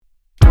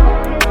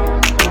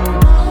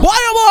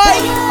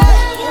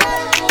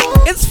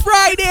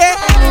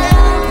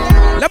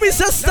me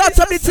just start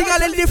something a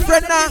little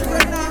different now.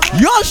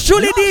 Yours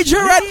truly DJ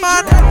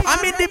Redman.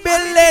 I'm in the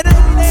building.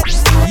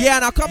 Yeah,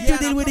 now come to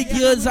deal with the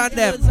girls and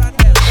them.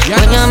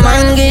 When your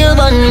man give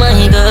on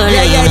my girl,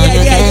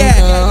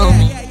 yeah.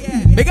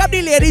 Big up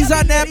the ladies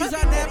and them.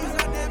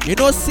 You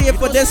know, say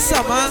for this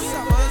summer,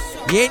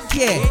 you ain't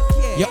care.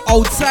 You're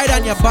outside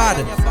and you're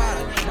bad.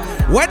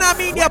 When I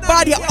mean you're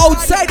bad, you're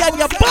outside and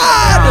you're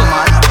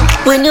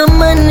bad. When your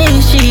man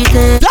is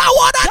cheating, that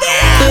one of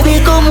them.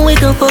 Baby, come we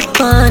can fuck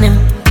on him.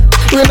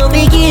 We know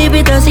we keep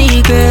it a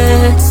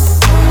secret.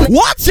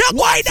 What's your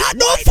boy that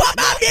do for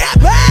my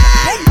baby?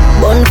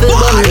 Bun for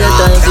bun, the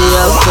time for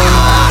your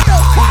fun.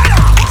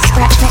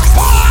 Scratch next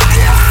day.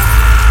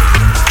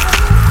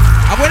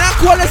 And when I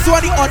call this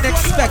one the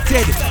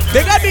unexpected,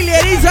 they got the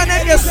ladies and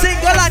then you're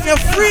single and you're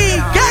free.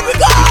 Can we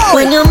go?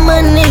 When your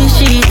man is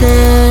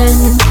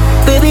cheating,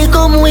 baby,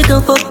 come we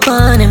can fuck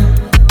on him.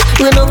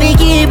 We know we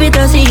keep it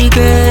a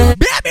secret.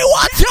 Baby,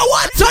 what you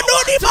want to do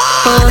the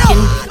man?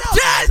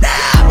 Tell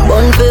them.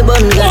 Bun for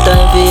bun, the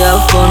time for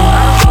your fun.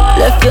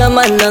 Left your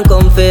man and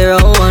come for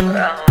round one.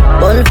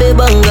 Bun for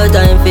bun, the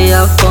time for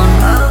your fun.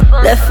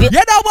 Left your you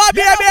know what,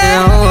 baby?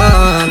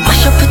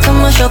 Mash up it and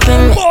mash up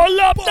in me.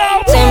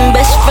 Same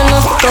best friend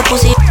of the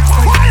pussy.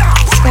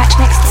 Scratch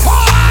next day.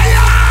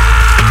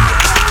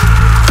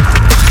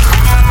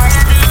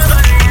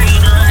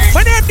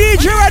 My name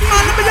DJ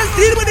Redman, let me just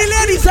deal with the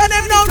ladies and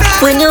them now.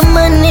 When your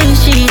man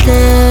is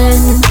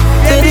cheating,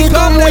 baby,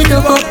 come we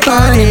can fuck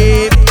on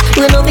him.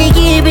 We know we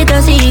keep it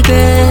a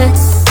secret.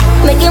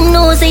 Make him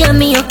know say I'm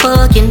me a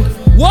fucking.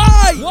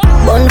 Why?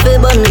 Bun for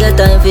bun, got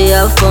time for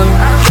your fun.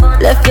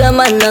 Left your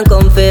man and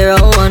come for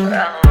round one.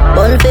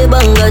 Bun for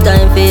bun, got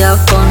time for your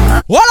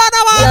fun. Hold on,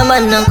 your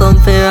man and come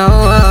for round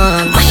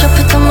one. Mash up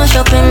it and mash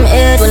up him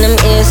head. When him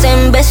ear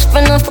same best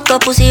friend and fuck a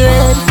pussy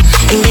red.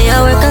 In the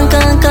hour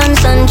can't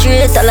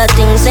concentrate. All the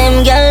things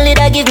same girl did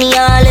I give me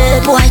all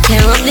it. Boy,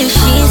 tear up the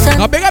sheets and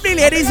now big up the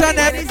ladies and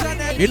them.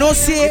 You know,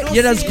 see,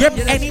 you just grip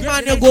any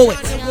man you go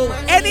with.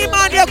 Any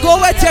man you go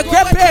with, you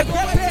grip him.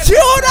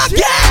 Tune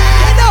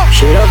again.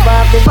 She love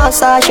off the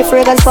boss, she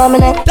fragrance for me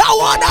neck. That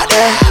one of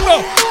them.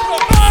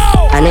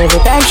 And every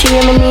time she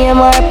hear me name,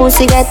 her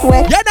pussy get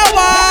wet. You know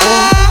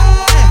what?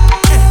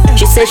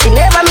 She said she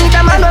never meet a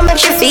man who make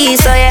she feel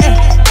so yeah.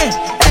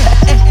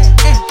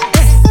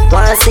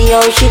 Wanna see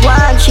how she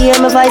want, she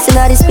hear my voice in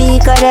the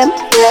speaker them.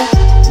 Yeah.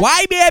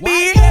 Why,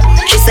 baby?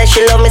 She said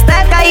she love me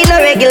style, cause you no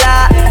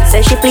regular.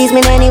 Said she please me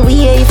in any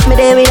way if me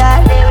there with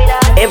her.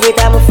 Every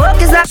time we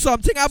fuck is like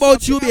something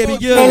about you, baby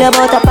girl. And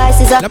about her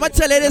Pisces. Let me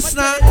tell you this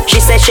now.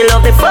 She said she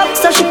love the fuck,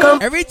 so she come.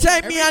 Every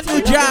time me and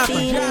you jam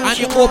and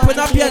you open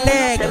up your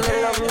leg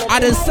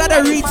and instead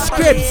of read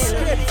scripts,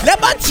 let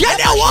me tell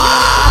you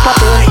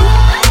why.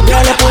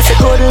 Girl, your pussy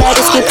good like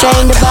a scripture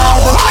in the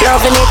Bible.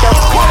 Loving it up.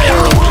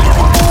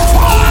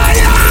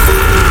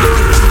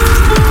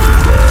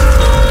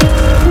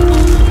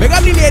 Big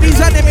up the ladies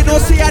and them, you know,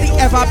 say you're the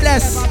ever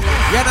blessed.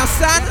 You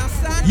understand?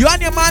 You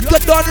and your man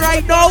got done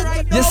right now,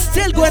 you're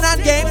still going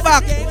on getting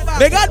back.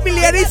 Big up the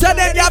ladies and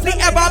them, you have the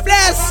ever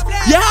blessed.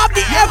 You have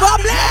the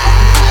ever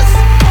blessed.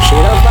 She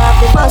love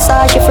off the boss,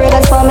 she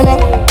fragrance for me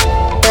neck.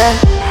 Yeah.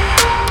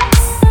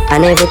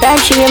 And every time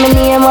she hear me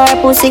name, her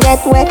pussy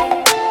get wet.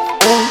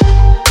 Yeah.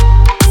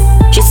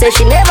 She said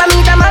she never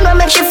meet a man who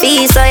make she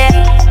feel so yeah.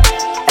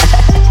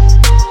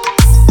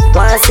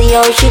 Wanna see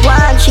how she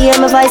want, she hear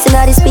my voice in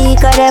the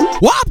speaker them.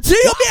 What do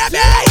you baby?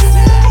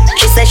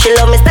 She said she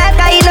love me style,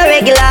 cause you no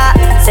regular.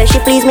 Said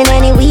she please me in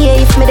any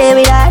way if me there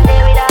with her.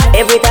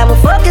 Every time we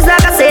fuck is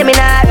like a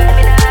seminar.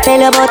 Tell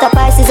her about her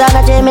Pisces and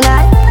a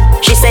Gemini.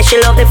 She said she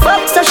love the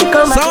fuck, so she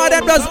come. Some of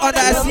them does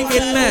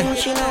underestimate me.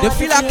 They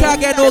feel I can't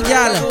get no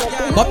girl.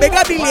 But big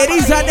up the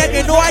ladies and them,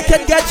 you know I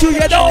can get you,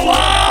 you know what?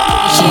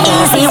 She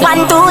easy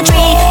 1, 2, 3.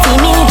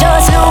 See me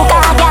just look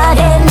at girl,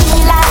 then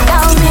me like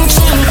down with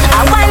she.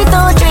 1,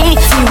 2, 3.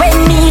 See when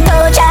me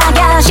touch a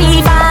girl,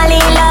 she fall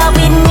in love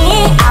with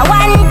me.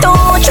 1, 2,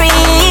 3.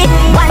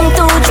 1,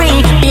 2,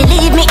 3.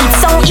 Believe me,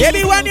 it's so easy.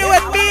 Baby, when you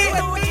with me,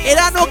 it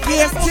ain't no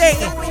game thing.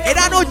 It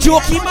ain't no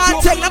jokey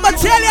man thing. I'ma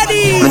tell you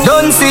this. Me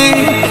don't see,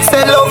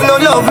 say love no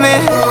love me.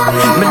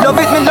 Me love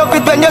it when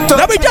you talk.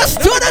 Let me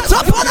just turn it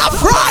up on a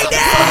Friday.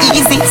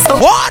 Easy, so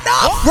on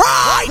a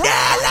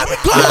Friday, let me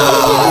go.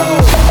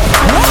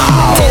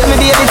 Tell me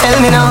baby, tell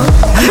me now.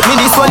 Me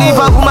this one leave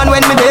a woman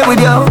when me there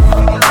with you.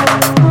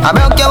 I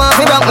broke you off,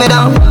 you broke me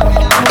down.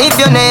 If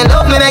you ain't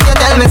love me, make you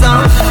tell me so.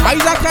 I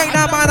that kind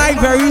of man, I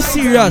very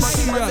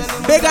serious.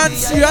 Big and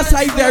serious,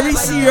 I very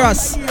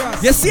serious.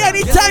 You see,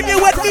 anytime you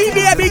with me,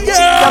 baby girl.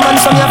 Come on,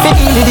 some you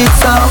feel it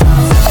so.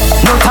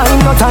 No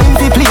time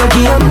to play a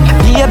game.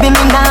 Baby,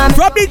 me nah.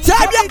 From the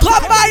time you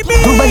come by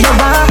me, do what you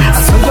want,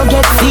 so you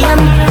get fame.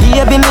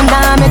 Baby, me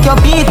nah make you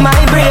beat my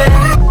brain.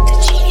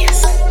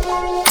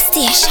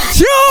 Station.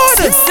 Tune.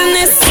 Listen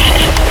this,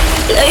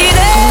 lady.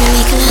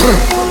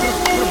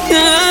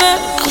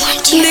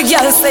 The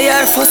girl say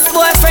her first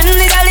boyfriend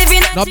nigga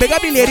living. Now big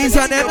up the ladies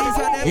and them.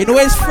 You know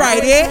it's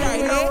Friday.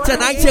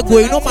 tonight you're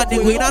going home and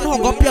you're going and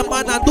hung up your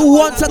man and do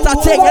one set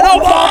of thing, you know?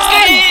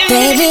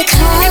 Baby,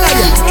 come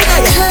into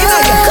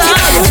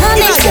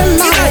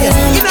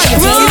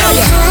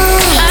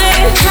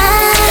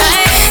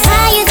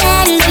higher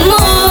than the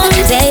moon.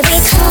 Baby,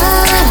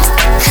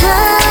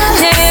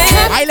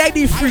 I like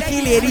the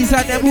freaky ladies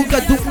and them who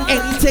can do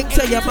anything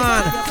to your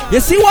man. You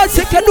see what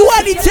they can do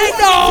anything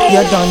now?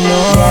 You don't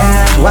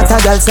know what a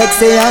girl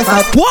sexy and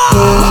hot.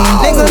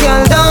 Little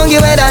girl, don't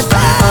give me that.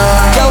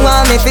 You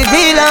want me to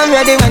feel I'm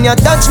ready. When you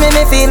touch me,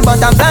 me feel,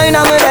 but I'm blind,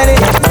 I'm ready.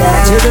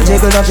 Jiggle,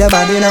 jiggle up your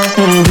body now.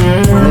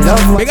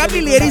 Big up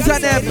the ladies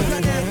and them.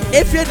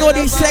 If you know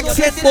the sex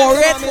and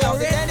boring,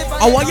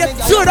 I want you to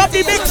turn up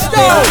the mix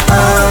now.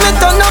 Me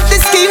turn up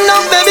the skin now,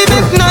 baby,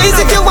 big nice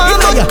if you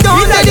want. But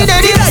don't let it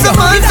daddy. So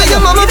all for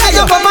your mama, for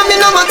your papa, me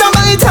no matter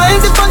by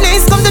time. The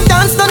police come to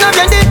dance, done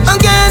already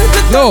again.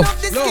 No.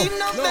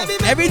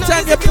 Every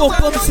time you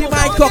pump see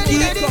my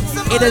cocky,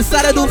 it is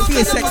started to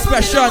face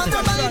expression.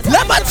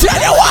 Let me tell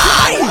you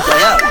why.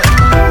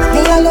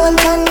 me alone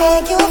can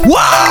make you.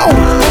 Wow.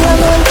 Me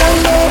alone can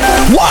make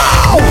you.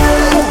 Wow.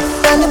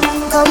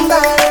 Come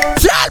back.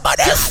 Tell me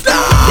this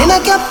now. Me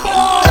make you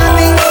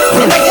happy.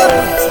 Me make you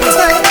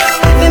smile.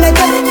 Me make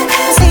you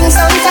sing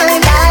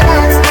sometime.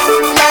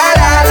 La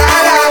la la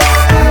la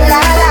la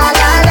la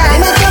la la. Me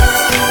make you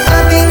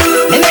happy.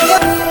 Me make you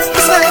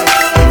smile.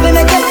 Me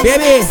make you.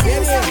 Baby,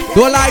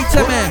 don't lie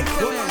to me.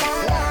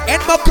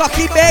 Ain't my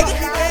cocky big.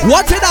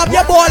 What's it up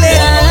your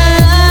balling?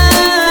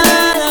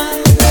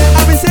 I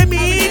be say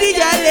me the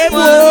girl them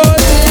wood.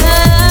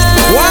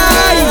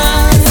 Why?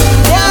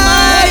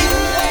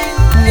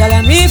 Girl,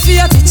 I'm here for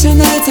your teacher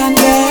night and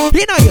day.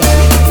 You know you.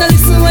 Now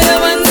listen what you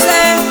want to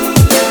say.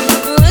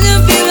 When you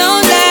feel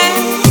lonely,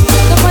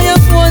 come on your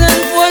phone and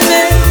phone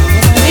me.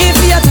 I'm here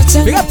for your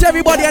teacher. Big up to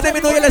everybody and let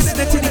me know you're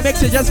listening to the mix.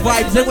 You just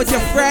vibes in with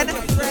your friend.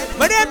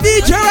 My name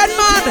DJ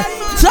Redman.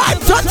 Time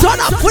to turn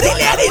up for the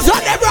ladies on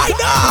them right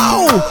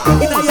now.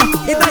 Inaya.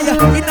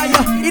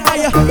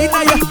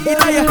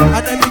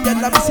 And then we get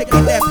let me say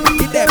get them.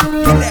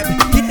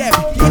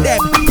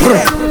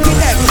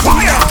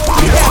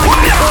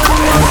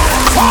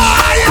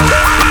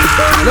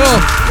 No.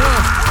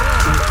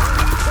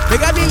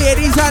 Big up the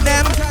ladies and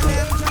them.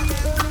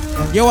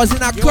 You was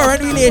in a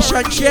current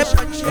relationship,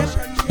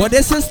 but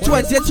this is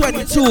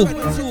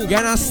 2022. You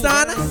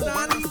understand?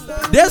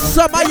 This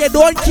summer you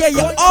don't care,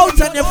 you're out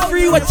and you're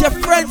free with your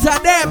friends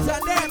and them.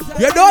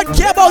 You don't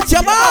care about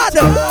your man.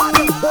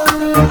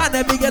 And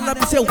then begin let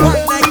me say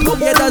one like how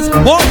he does.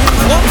 Oh,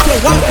 let me say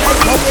one like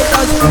how he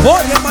does. Oh,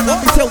 yeah man, let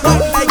me say one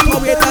like how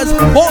he does.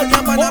 Oh,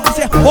 yeah man, let me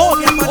say. Oh,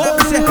 yeah man, let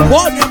me say.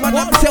 Oh, yeah man,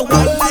 let me say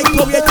one like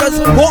how he does.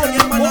 Oh,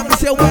 yeah man, let me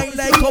say one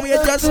like how he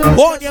does.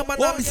 Oh, yeah man,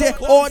 let me say.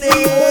 Oh,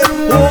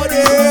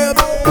 them.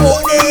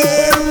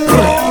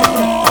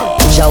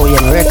 Joey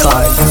and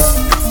Records.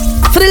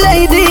 For the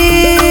ladies.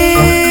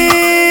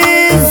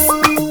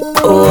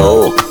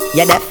 Oh,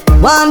 yeah, that.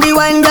 Want the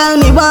wine, girl,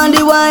 me want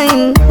the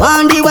wine.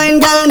 Want the wine,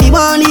 girl, me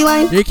want the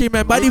wine. You can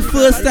remember the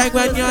first time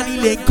when you're on the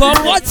link.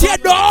 Come, what's your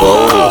door?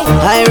 Oh,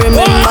 I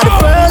remember the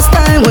first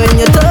time when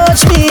you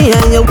touched me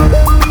and you.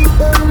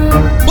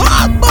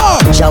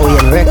 Bamba! Joey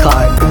and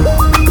Record.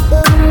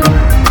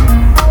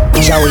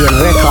 Joey and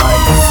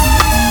Record.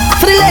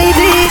 For the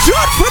ladies.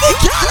 Shoot for the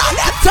girl on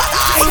them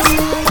tonight.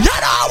 You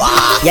know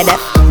what? Yeah,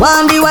 that.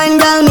 Want the wine,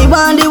 girl, me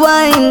want the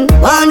wine.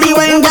 Want the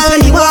wine, girl,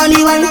 me want the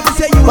wine.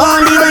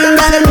 Want the wine,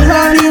 girl, me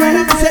want the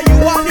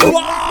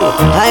wine.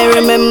 I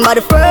remember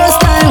the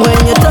first time when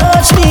you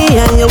touched me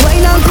and you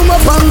wine and come up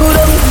and go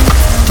down.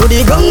 To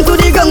the gong, to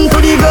the gong, to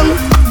the gong.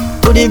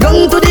 To the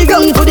gong, to the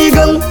gong, to the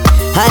gong.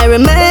 I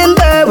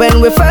remember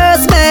when we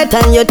first met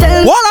and you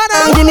tell me,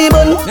 give me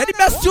bun. Let the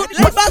best tune,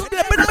 let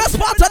the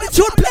best part of the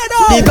tune play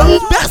now.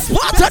 Best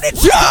part of the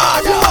tune.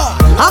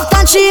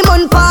 After 3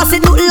 months pass, it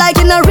look like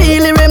you not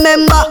really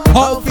remember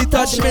how you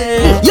touch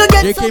me. You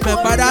get you can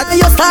remember that.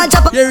 You start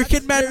up. You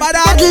can remember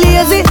that. Get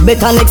lazy.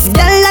 Better next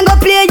girl and go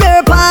play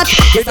your part.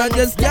 Better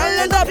just girl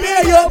and go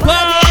play your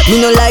part.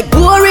 You know like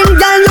boring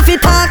girl if you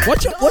talk.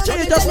 Watch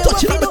you just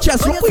touching on my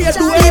chest. Look what you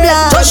doing.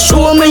 Just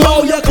show me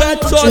how you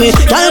can touch me.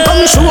 Girl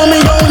come show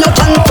me how you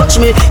can touch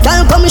me.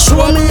 Girl come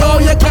show me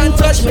how you can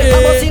touch me.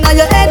 Sing on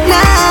your head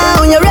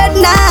now, you're red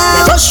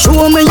now. Just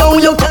show me how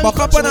you can. Buck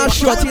up on a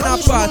shot in a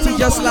party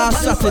just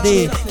last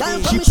Saturday.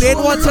 She played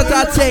one set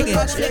of thing.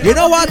 You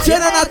know what?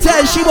 Turn on a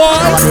tell she boy.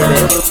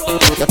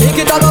 You think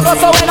it all over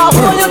so when I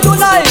hold you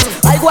tonight,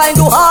 I go and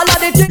do all of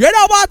the things. You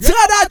know what? Turn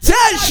on a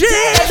tell she.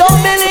 Don't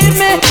believe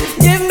me.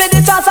 Give me the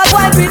chance I go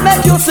and beat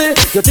make you see.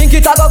 You think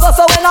it all over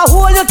so when I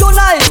hold you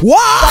tonight. Why?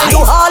 I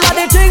do all of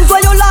the things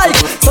where you like.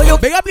 So you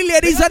big up the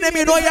ladies and them.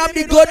 You know you have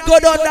the good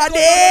under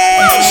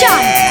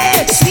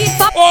there. Sweet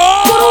pop,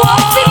 go up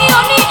for me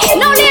honey.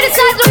 Now ladies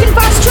are looking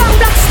for a strong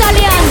black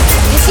stallion.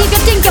 You see if you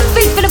think you're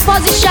fit for the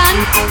position.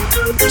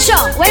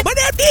 Sure, wait. My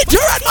name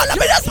DJ Redman, let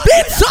me just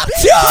spin some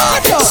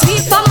tune.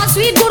 Sweet mama,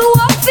 sweet, go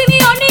up for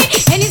me honey.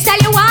 Any style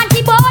you want,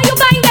 the boy you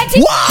can get it.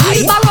 Why?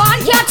 Leave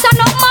around, can't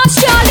stand up, my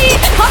Charlie.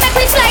 Come make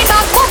me slide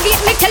back, forget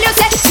me, tell you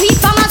say. Sweet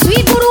mama,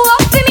 sweet, go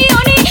up for me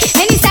honey.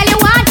 Any style you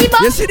want, the boy.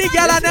 You see the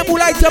girl and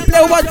to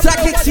play what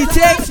tactics he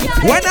takes.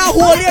 When I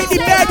hold you in the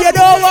bed, you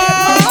know what?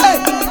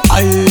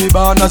 I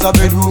born as a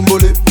bedroom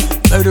bully.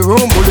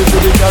 Bedroom bully for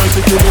the girl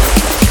to kill it.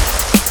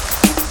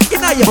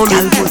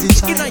 Bully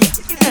position.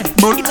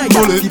 Bully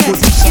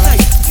position.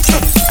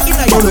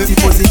 Bully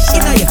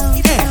position.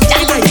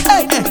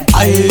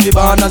 I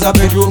born as a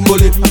bedroom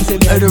bully.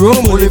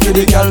 Bedroom bully for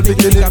the girl to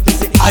kill it.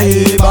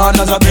 I born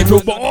as a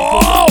bedroom bully.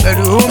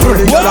 Bedroom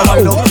bully, girl I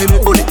love it.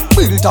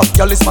 Built up,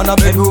 girl is man a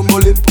bedroom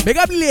bully. Big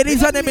up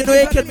ladies and them, you know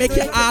you can make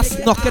your ass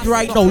knock it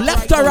right now.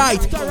 Left or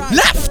right?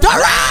 Left or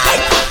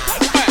right?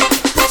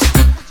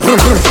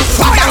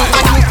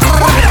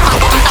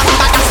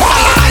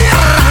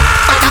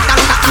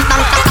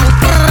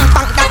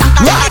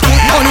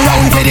 Money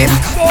round for them.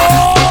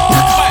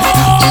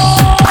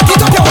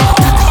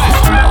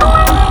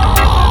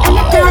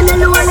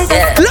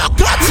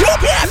 Look at you,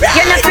 baby.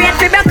 You're not afraid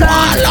to break up.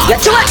 You're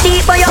too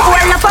deep, but you're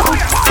all up.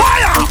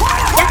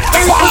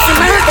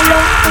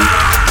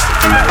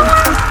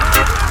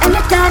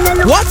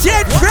 What's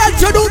it, friend,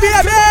 to do,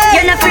 baby?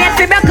 You're not afraid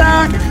to break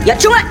out. You're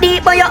too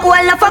deep, but you're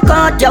all up a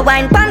cut. You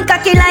wine pan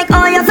cocky like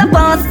how you're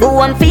supposed. Go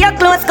on for your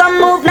clothes, come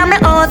move now my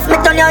house. Me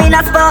turn you in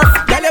a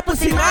spot. Tell your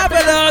pussy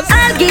marvelous.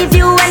 I'll give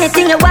you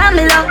anything you want,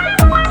 me love.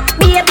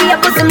 Baby, your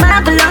pussy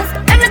marvelous.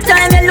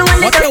 Anytime you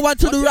alone, what you want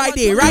to do right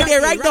there,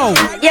 right now?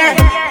 Yeah.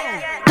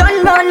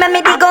 Turn round,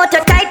 me dig out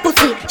your tight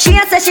pussy. She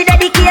a say she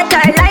dedicate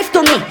her life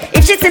to me.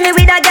 If she see me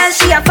with a girl,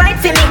 she a fight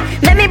for me.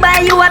 Let me buy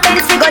you a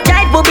Benz, we go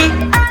drive, booby.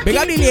 Big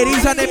up the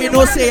ladies and them, you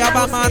know say you have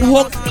a man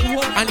hook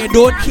and you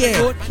don't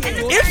care.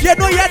 If you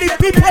know you're the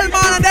people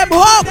man and them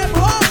hook.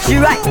 She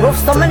right, rough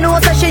so me know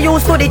so she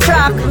used to the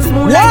track.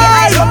 Smooth like the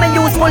ice, but me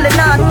use pulling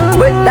on.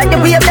 But like the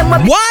way of them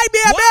up. Why,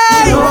 baby?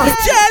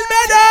 Tell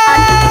me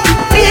that.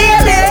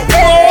 Baby,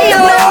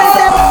 you make me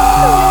say.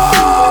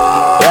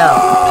 Yo,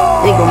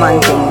 big woman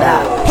thing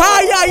that.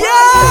 Hi,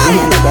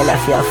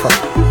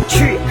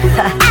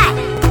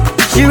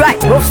 She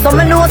right, rough so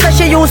me know so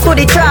she used to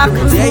the track.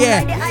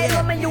 Yeah.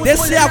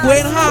 This year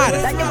going hard.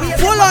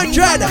 Full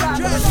 100.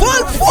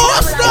 Full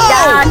force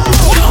now.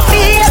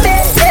 Baby,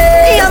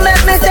 you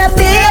make me say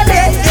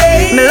baby.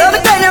 Me love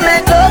it when you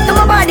make love to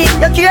my body.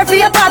 You care for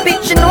your body,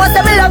 she knows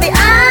that me love it.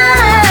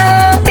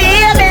 Ah,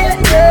 baby,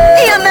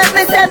 you make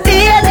me say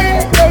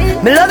baby.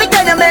 Me love it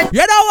when you make.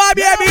 You know what,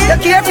 baby? You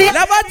care for your.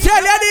 Let me tell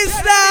you this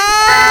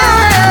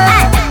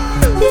now.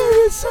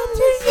 There is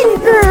something in it,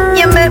 girl.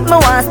 You make me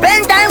want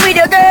spend time with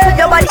your girl.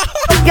 Your body,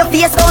 your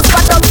face so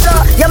spot up so.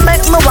 You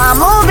make me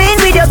want move in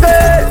with your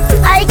girl.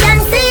 I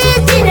can see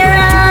it in your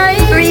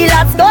eyes.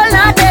 Relax, don't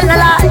not tell a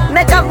lie.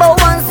 Make a bow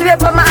one swear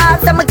from my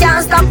heart, so I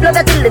can't stop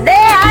loving till the day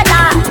I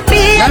die.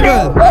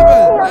 Rebel.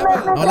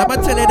 Now let me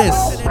tell you this.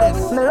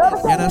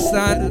 You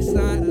understand?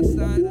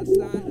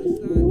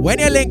 When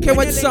you're linking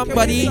with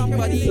somebody,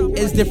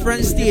 it's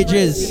different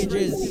stages.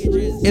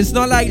 It's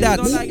not like that.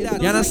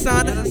 You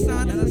understand?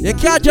 You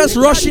can't just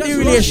rush in the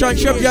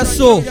relationship just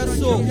so.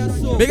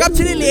 Big up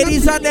to the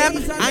ladies and them,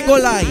 I ain't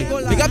gonna lie.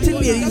 Big up to the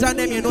ladies and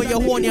them, you know you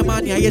hold your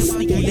man, you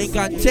sneaky link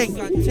and thing.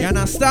 You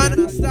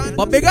understand?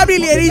 But big up the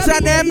ladies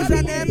and them,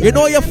 you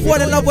know you fall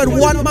in love with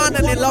one man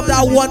and they love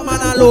that one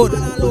man alone.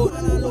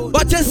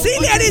 But you see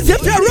ladies,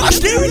 if you rush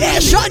the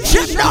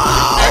relationship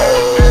now,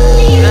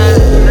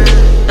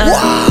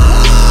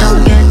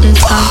 don't get this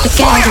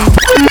complicated.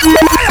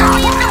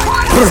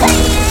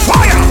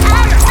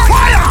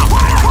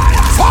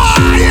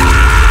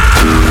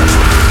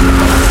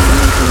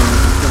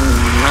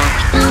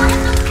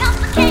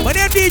 My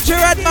name DJ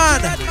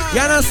Redman.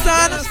 You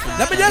understand?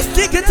 Let me just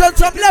take it on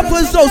some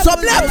levels though.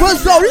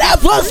 Levels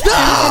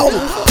though.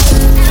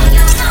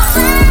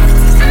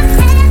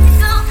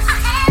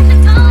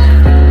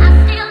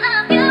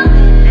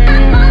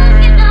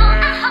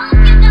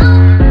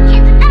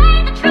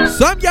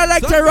 Some girl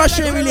like to rush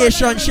in a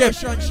relationship.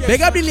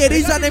 Big up the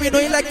ladies and them, you know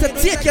you like to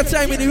take your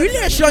time in the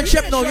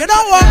relationship now. You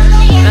know what?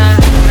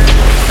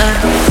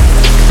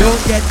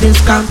 Don't get this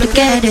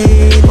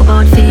complicated.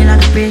 About feel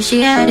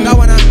unappreciated.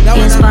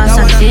 Feels fast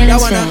and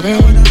feelings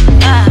faded.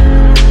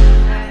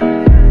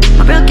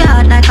 I broke your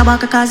heart like a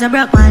bucket cause I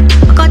broke mine.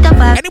 I cut the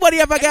vibe. Anybody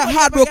ever get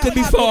heartbroken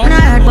before? When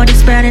I heard what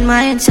it's burning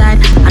my inside.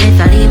 And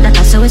if I leave that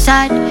I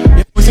suicide.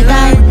 You pussy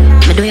die.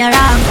 Me do you wrong.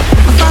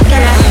 I fuck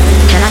you right.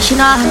 Tell her she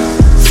not.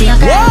 See a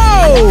girl.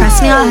 And press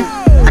me hard.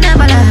 I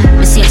never let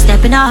me see her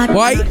stepping hard.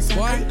 Why?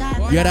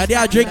 The other day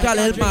I drink a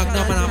little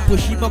Magnum and I'm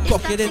pushing my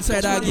cocky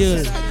inside that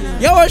girl.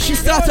 You know she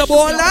starts a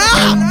ball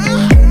now?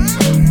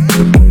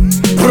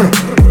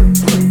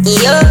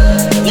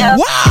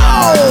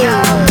 Wow!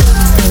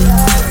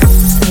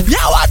 You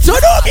want to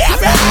do,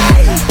 baby?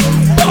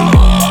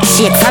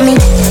 Shit for me.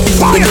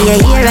 With your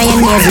hair and your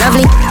nails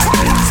lovely.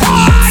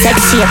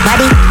 Sexy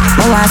body.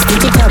 I want to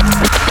spit it up.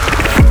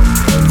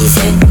 You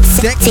say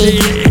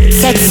sexy.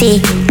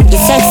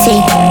 You're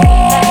sexy.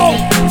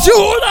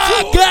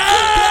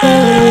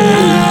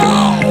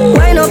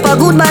 Wind up a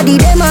good body,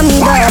 them and me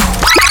that.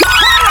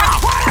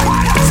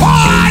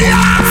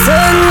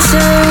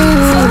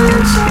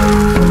 Sunshine.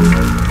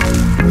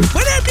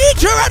 When they meet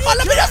you, let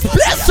me just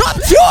bless Bless up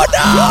tune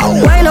now.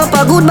 Wine up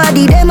a good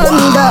body, them and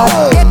me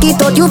dog. Take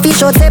it out, you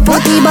fish out, say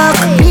put it back.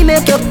 Me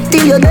make you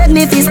till you dead,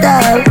 me fi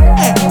style.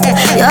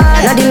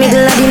 Yeah, at the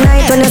middle of the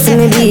night when you see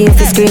me be, if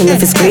you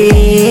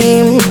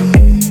scream.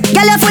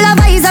 Girl, you full of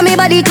eyes and me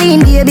body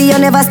clean, baby, you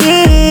never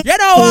stay. You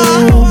know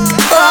what?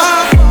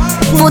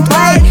 Foot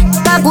wide,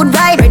 a good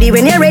vibe. Ready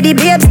when you're ready,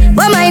 babes.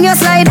 But mind your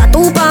slide, a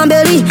 2-pound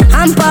belly.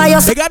 Hamper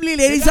your Big up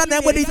ladies and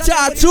them with the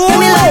tattoo. Give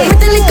me like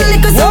pretty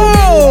little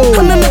something.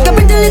 Come and make a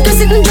pretty little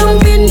sit and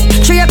jump in.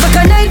 3 o'clock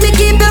at night, me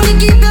keep up,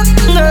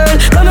 girl.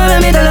 Come and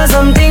let me tell you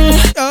something.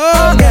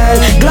 Oh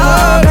girl,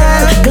 glow.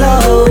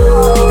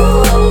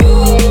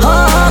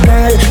 Oh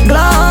girl,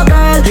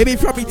 glow. Maybe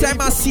from the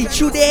time I see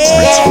you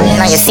there. Yeah,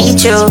 now you see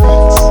you.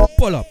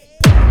 Pull up.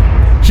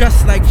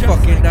 Just like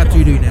fucking that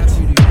you doing it.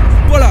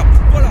 Pull up.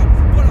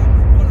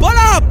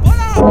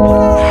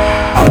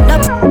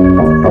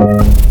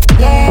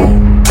 Yeah.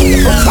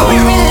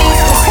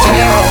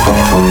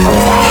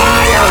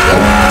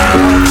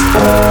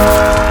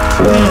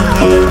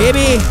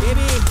 Baby,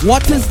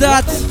 what is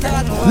that?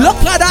 Look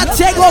at that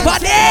thing over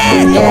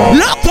there.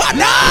 Look at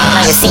that.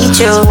 Now you see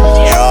you.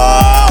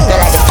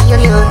 Girl, I can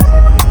feel you.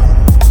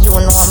 You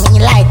know me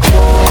like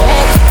you.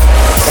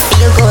 I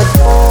feel good.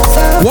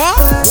 What?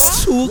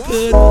 Too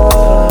good.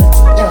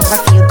 I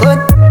feel good.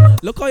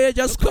 Look how you're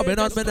just coming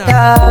on me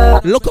now.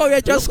 Look how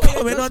you're just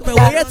coming on me.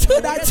 Where you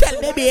to that? Tell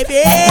me,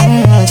 baby.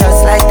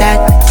 Just like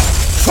that.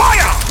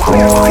 Fire!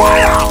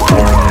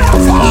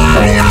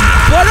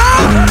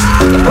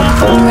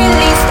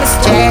 Release the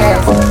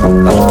stress.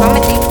 I'm a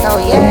deep, oh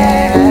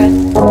yeah.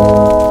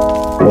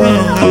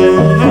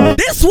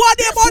 This one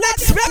they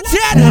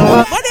unexpected.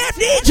 But if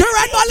DJ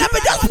right now, let me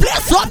just play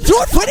some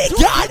tune for the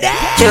garden.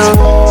 Girl,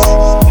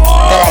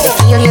 I can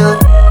feel you.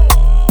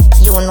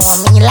 You know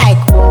me like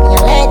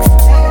your legs.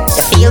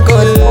 You feel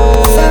good.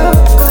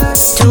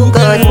 Too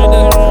good.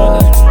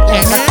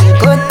 Yes, I feel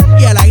good.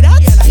 Yeah, like that?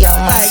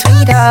 You're my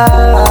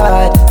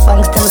sweetheart.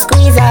 Bunks them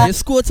squeezer. You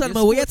scoot on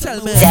me, what you tell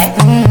me?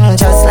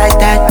 Just like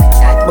that.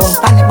 Boom,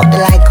 panic, but the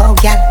light go,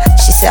 girl.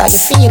 She said, how you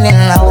feeling?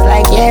 I was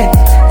like, yeah.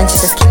 And she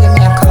says, killing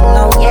me, I'm coming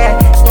now, yeah.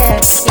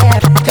 Just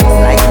like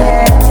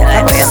that.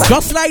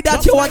 Just like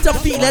that, you want to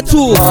feel it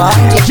too.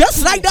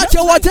 Just like that,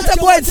 you want it to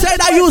go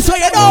inside of you, so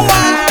you know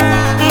what?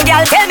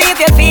 Girl, tell me if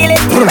you feel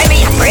it.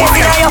 Baby, I'm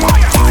praising on you.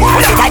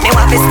 Pussy tight, me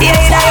want to stay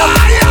in on you.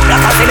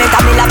 Block out cement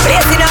and me like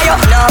praising on you.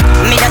 No,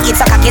 me don't eat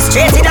so cocky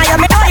straight in on you.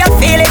 Me know you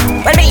feel it.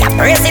 When me I'm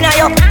praising on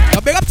you.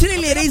 Now big up to the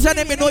ladies and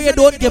them, you know you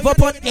don't give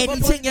up on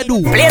anything you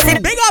do. Blazing.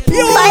 Big up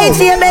you. Fight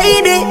for your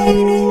baby.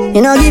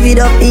 You know give it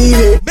up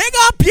easy. Big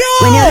up you.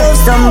 When you love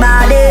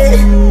somebody,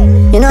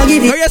 you know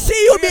give Now it. you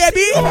see you,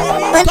 baby.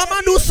 Come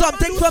and do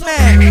something for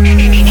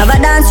me. Have a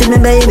dance with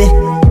me, baby.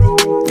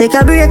 Take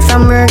a break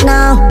from work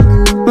now.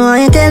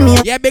 Why you tell me?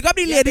 Yeah, big up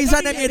the ladies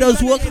and them, you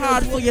just work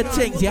hard for your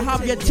things. You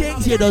have your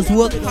things, you just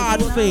work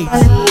hard for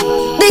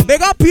it.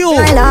 Big up you.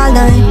 All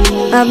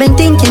night, I've been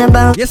thinking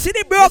about. You see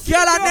the broke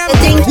girl and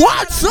them.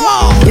 What's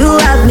up? You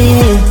have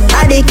me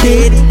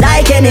addicted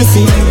like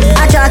Hennessy.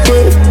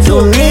 Attracted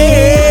to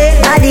me.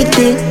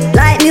 Addicted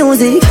like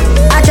music.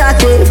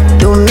 Attracted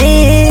to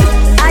me.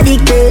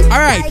 Addicted.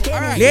 Alright,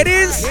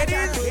 ladies,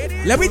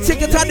 let me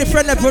take it on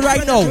different level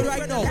right now.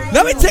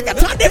 Let me take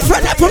it on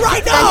different level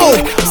right now.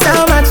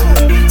 So much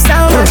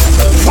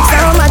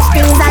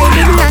things I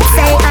did not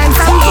say. I'm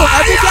from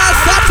Every girl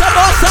start to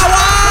boss our.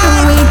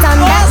 we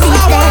done that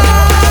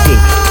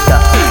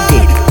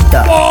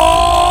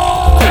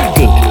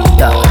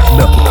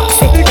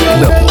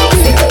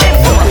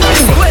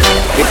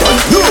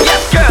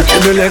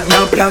The leg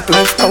now black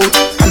left out,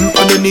 and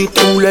underneath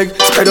 2 legs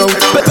spread out.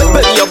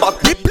 Bend your back.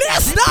 The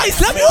place nice.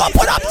 Let me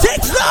open up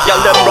things now.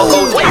 Y'all them rock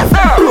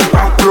out.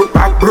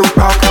 Broke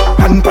back.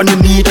 Hand on the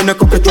knee and a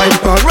cook it right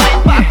back.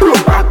 Broke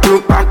back.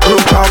 The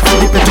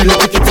petty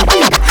little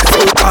kitty.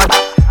 So bad.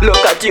 Look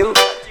at you.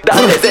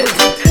 That is it.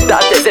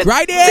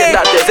 Right there.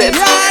 That is it.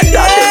 Right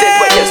That is it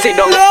when you sit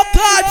down. Look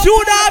at you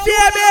now,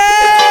 baby.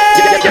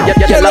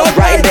 You love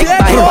right neck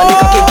by your body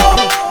cocky.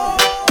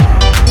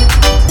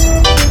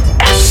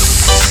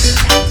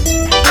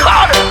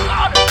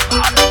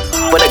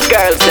 For the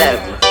girls them.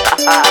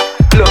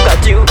 Look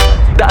at you.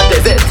 That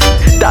is it.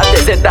 That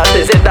is it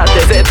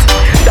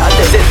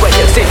when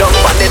you sit down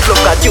on it.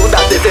 Look at you.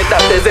 That is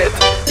it.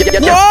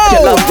 You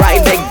love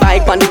ride big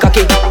bike on the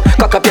cocky.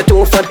 Cock up your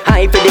 2 foot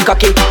high for the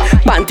cocky.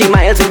 Panty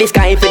miles in the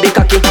sky for the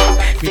cocky.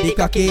 For the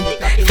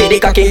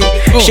cocky.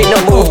 She no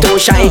move too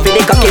shy for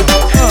the cocky.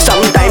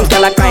 Sometimes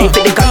girl I cry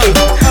for the cocky.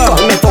 Call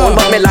me phone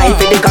but me lie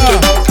for the cocky.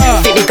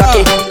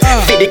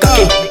 For the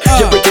cocky.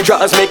 Your pretty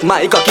draws make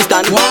my cocky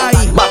stand.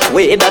 Back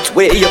way, that's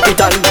where you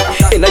fit on.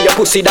 Inna your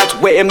pussy, that's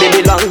where me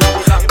belong.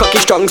 Cocky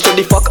strong, so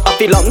the fuck I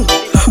feel long.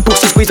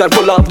 Pussy squeeze and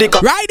pull up the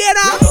cock. Right there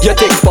now. You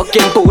take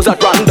fucking pose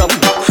at random.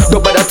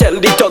 Don't bother tell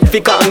the dog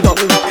fi calm down.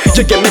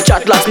 You give me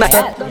chat last night.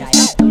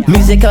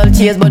 Musical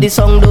chairs, but the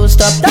song don't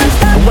stop.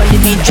 When the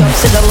beat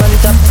drops, sit down on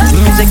top.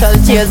 Musical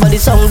chairs, but the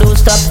song don't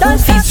stop.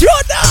 You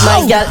know.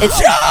 my girl, it's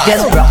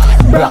just rock.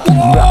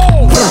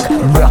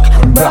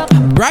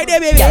 Right there,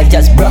 baby. Girl,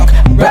 just rock.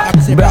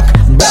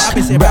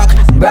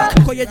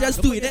 Cause you're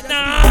just doing it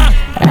now.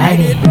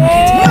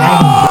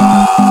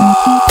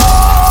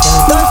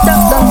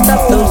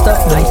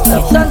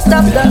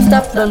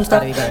 Don't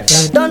stop.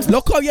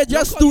 Look how you're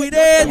just doing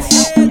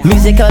it.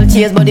 Musical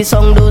chairs, but the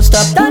song don't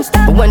stop.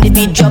 When the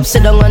beat drops,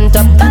 sit down on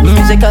top.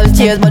 Musical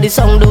chairs, but the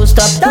song don't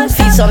stop.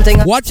 Feel something.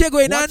 What you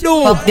going to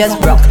do? Just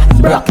rock.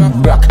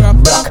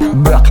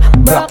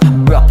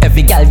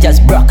 Every girl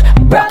just rock.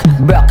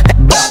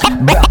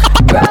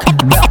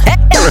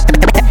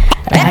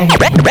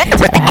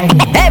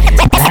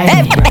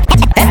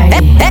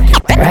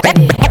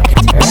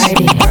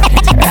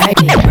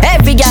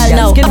 Every girl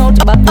now. Skin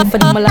out, back for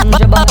the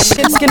melange bar.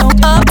 Skin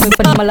out, back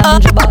for the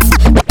melange bar.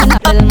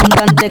 Tell man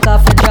can take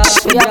off the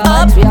dress. We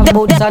have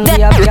boots and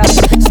we have gas.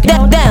 Skin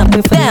out, back for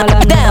the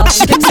melange bar.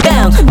 Skin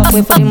down, back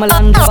for the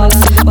melange bar.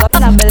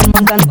 Tell man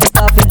can take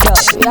off the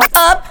dress. We have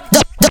up,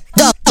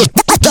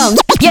 down,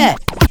 yeah.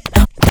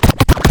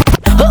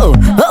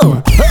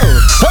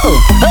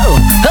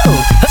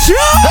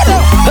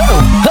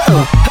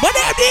 But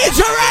them needs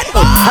are red.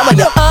 How about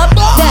you up,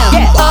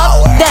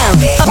 down,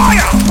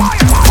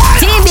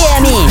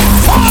 TBME,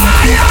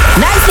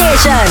 nice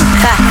nation.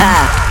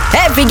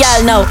 Every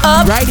girl now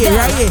up, right here.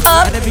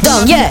 up,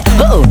 down, yeah.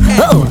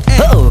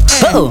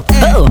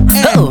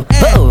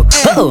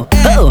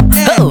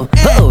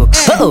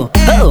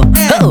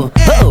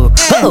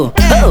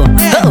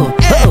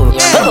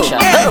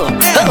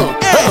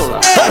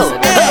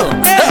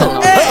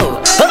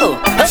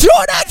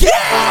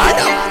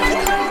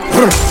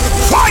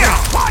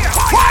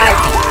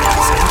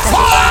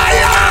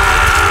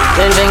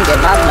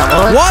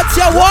 What's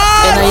your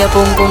what? You know your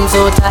boom boom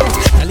so tight.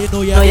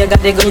 Know you got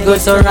the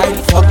good so right.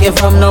 Fuck you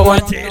from no one.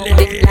 From skin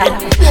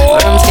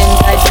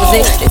tight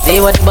pussy. They see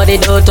what the body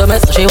do to me,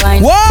 so she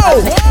whine.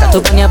 Whoa!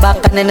 Tattoo on your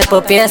back and then it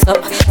put pierce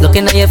up.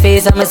 Looking at your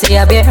face, I'ma see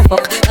a bear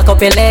fuck. Lock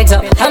up your legs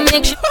up and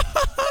make sure.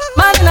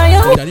 Man, now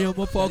you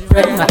fuck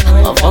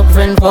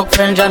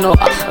friend, you know.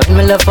 When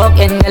me love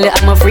fucking,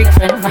 I'm a freak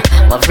friend.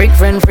 My freak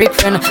friend.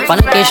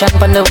 Fornication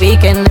on the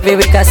weekend, every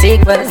week a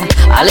sequel.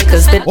 I like a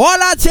spit. All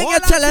that thing you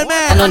telling me,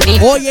 I don't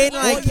need. oh you ain't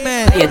like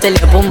me. You tell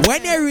your boom.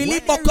 When you really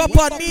buck up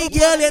on me,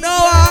 girl, you know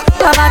what?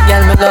 A bad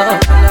girl me love.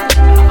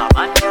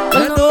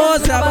 You know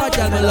it's a bad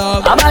girl me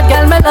love. A bad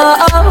girl me love.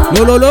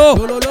 Lo.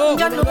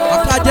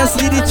 I can't just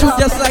lead the truth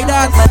just like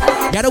that.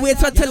 You gotta wait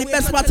until the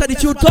best part of the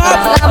truth come. A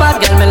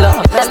bad girl me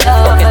love.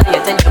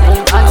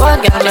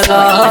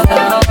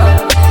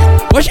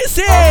 What she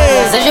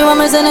say? Say she want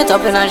me send it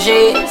up in her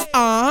sheets.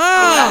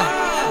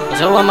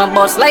 She want my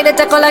boss like the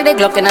tackle like the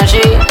Glock in her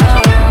sheet.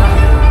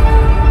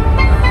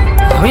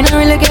 We don't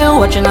really care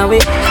what you know we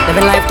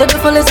living life to the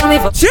fullest and we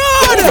fuck.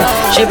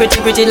 She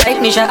pretty like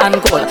Nisha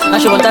and Cole. And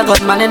she want a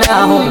good man in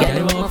her home.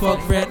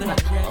 Fuck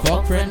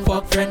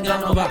friend,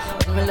 down over.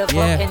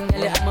 Yeah,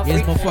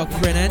 here's my fuck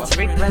friend.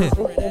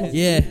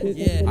 Yeah,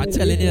 I'm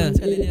telling you.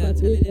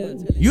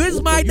 You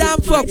is my damn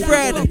fuck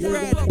friend.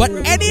 But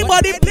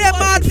anybody play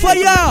mad for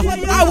you,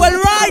 I will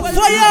ride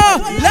for you.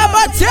 Let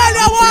me tell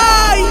you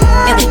why.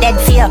 You be dead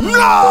for you.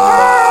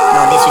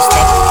 No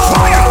disrespect.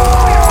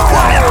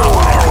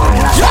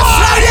 Just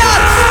like that.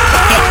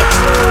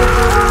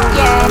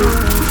 Yeah.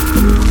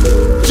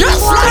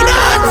 Just like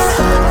that.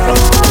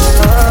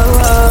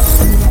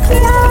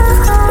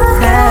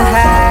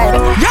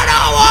 You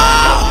know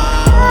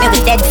what? You be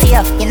dead for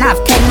you. You know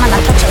have 10 man I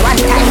touch you one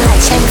time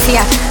like shame for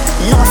you.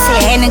 No say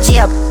energy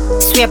up.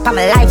 Swear up on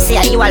my life, say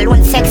you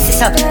alone sexy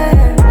so.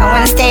 I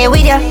wanna stay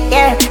with you,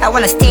 yeah. I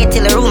wanna stay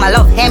till the room I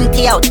love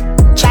empty out.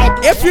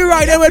 If you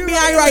riding with me,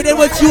 I riding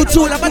with you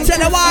too. I'ma tell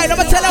you why. I'm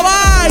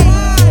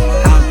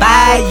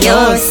by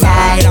your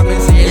side,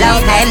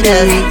 love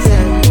handles.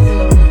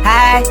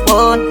 I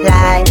won't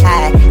lie,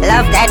 I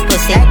love that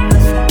pussy.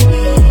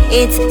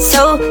 It's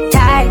so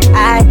tight,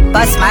 I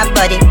bust my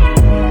body.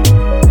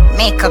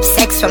 Make up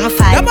sex from a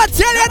fight. I'ma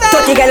tell you that.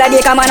 30 girl a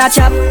day come on a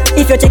chop.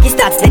 If you check his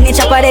stats, then the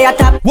chopper they a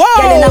top. Whoa.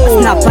 Girl in a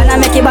snap and I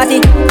make it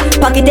body.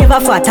 Pocket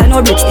ever fat and no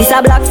rich. This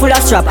a black full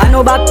of strap and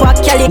no backpack.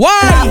 Kelly.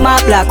 Why?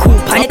 My black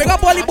hoop and Big up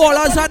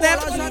volleyballers and them.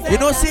 You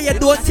know say you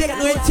don't take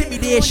no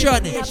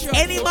intimidation.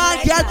 Any man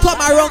can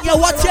come around you,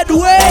 what you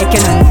doing? like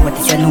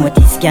you know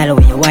notice, girl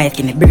with your wife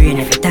give me brain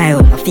every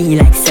time. I feel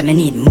like some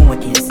need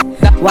motives.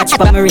 Watch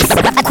for my wrist,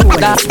 cool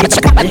as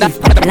bitch got my lift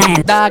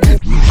line. Dog.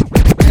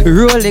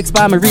 Rolex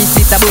by my wrist,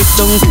 it's a boost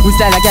down. We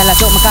style a gal I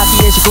talk my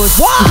cocky, she goes.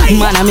 Why?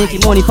 Man, I make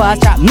it money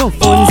fast, trap no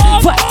funds.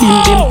 Fat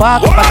them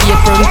park up a gate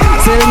front.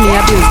 Sell me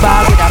a bills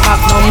bag with a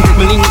magnum.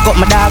 Me link up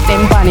my dog,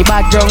 them bunny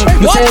bag drum.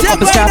 Me sell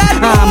up a strap,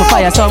 I'm a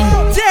fire some.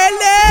 Tell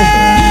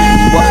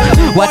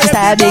them. What is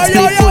that big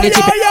split for the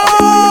chip?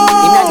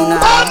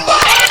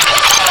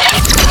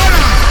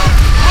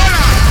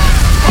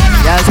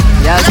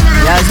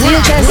 Yes,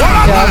 still chest,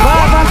 your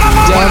guava,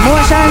 your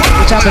emotion,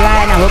 we chop a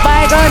line and we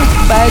buy gun.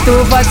 Buy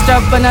 2 fast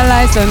strap and a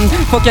license.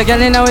 Fuck your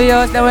girl in our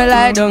house, then we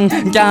lie down.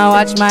 Can't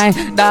watch my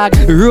dog.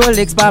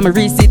 Rolex by my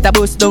wrist, it a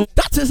boost down.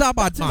 That What is a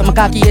bad man? My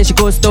khaki she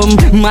custom.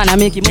 Man, I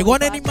make him. You go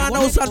on any man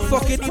house and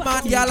fucking the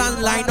man girl and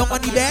line up on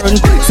the bed.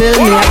 Sell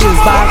me a bills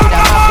bag with a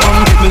half rum.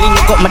 Me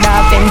link up my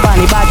dog, them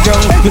funny bad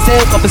drum. Me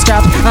sell couple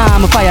scrap,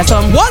 I'm a fire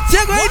some. What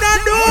you going to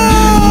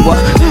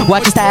do?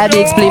 Watch the style,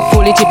 big split,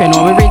 fully chip. You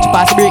know we rich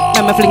past brick.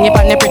 Let me fling it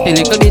on the pretty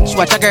little bitch.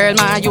 Watch a girl,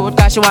 my youth,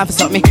 cause she want to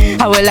suck me.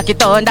 I will lock it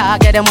on,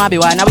 dog, get them want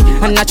be one of we.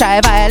 And I try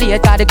violate,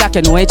 cause the Glock,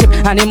 you know it chip.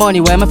 And the money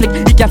where my flick,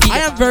 it can feed.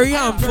 I am very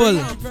harmful.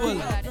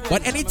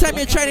 But anytime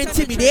you try to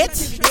intimidate,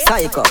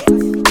 psycho,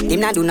 him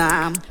not do no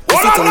harm. If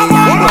it only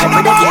harm, boy,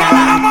 put it in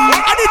alarm.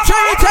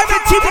 anytime you try to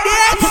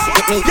intimidate,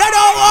 you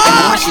know what?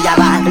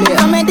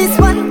 I made this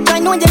one, I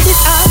know you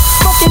this hard.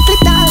 Fucking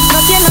clip down,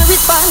 not in a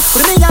response.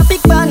 Put me a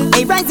big bang,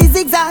 a rise is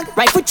zigzag.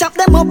 Right foot chop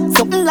them up,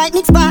 something like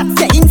Nick Sparks.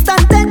 Say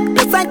instant dead,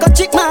 it's like a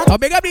chick man. I'll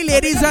make up the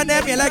ladies and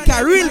them, you're like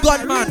a real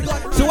gunman.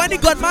 So when the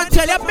gunman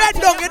tell you, bend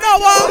down, you know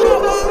what?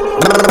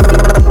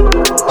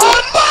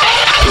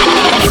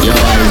 Yo,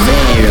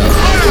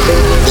 Alvaro.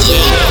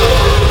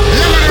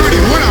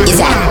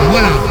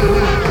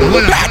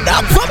 Bend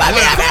up for my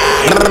baby.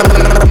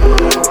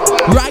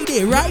 Ride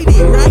it.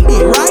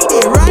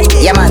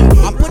 Yeah, man.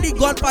 I put the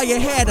gun by your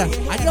head.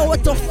 I know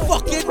what to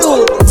fucking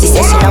do. She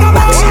says she love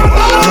back shot.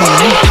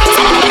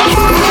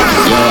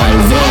 Yo,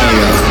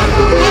 Alvaro.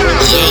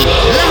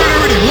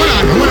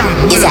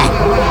 Is that?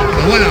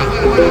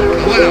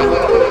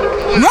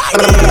 Right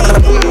it.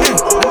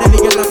 I never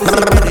get enough to say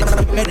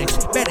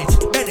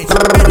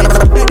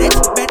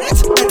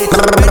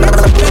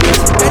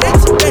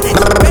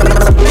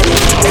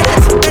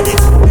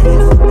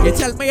You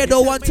tell me you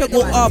don't want to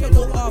go up,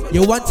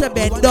 you want to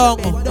bend down.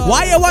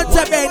 Why you want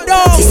to bend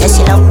down? She says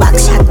she love back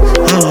shot.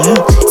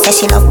 Says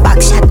she love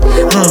back shot.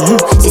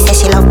 She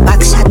says she love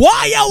back shot.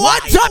 Why you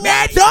want to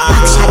bend down?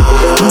 Back shot.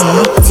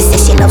 She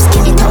says she loves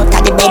skinny toe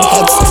at the bed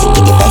head. Says she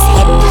give the best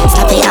head.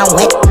 Sloppy and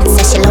wet.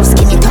 Says she loves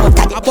skinny toe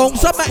at the among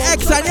some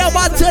ex and you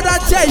want to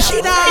that say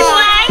she now.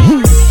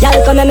 Y'all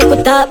come and make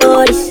me talk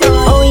about this.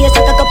 Oh, you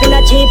suck a cup in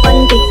a cheap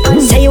panty.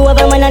 Say you have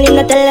a man and him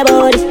not tell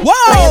about this. Whoa!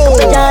 Buy a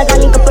couple jars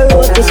and a couple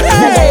roasties.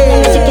 Now tell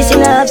them you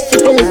kissing a half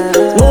syphilis.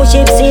 Smooth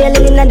ship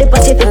sailing in the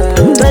Pacific.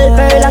 12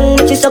 furlong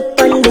which is up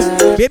on this.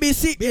 Baby,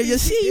 see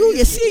you.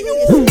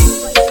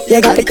 You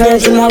got the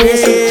curves in my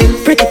waist.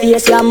 Pretty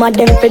face, you're mad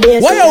them for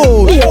days.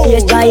 Whoa! Be a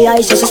face, dry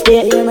eyes, she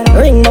stay.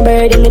 Ring my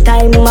bird in the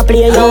time I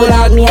play. You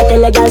like me, I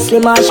tell a girl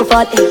slim or she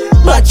fat.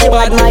 But she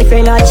bad, my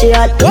friend, not she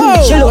hot.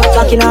 She look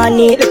fucking on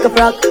neat like a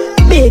frock.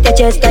 Beat the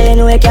chest, you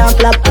know you can't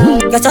flap.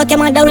 You suck your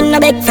man down in a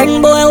big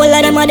friend, boy, all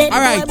of them are dead.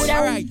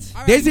 Alright.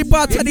 There's the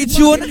part of the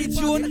tune,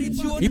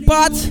 the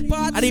part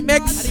and the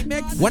mix.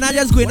 When I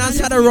just go in and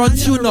start to run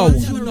tune now.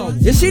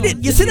 You see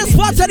the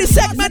spots of the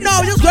segment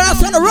now. Just go and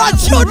start to run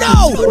tune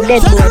now.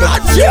 Start to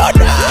run tune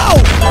now.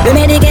 You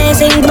made the game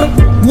sing.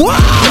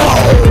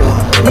 Wow.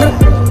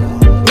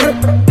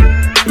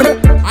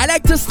 I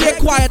like to stay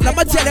quiet. Let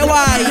me tell you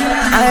why.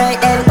 Alright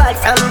then, bad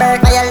from birth,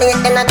 violate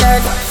in a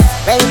dirt.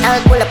 Rental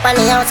pull up on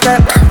the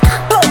outskirt.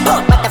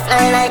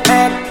 Butterfly like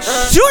bird.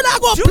 Tune I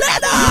go play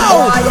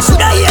now. Oh, you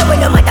shoulda hear when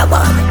you matter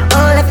what.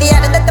 All if you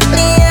had that to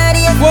play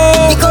area.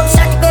 Whoa. The cup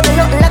shot, baby,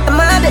 nothing like a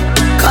marble.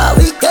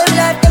 Cause we tell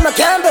like them a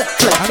gamble.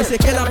 I'm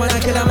say killer, man,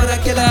 killer.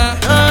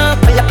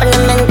 Pull up on the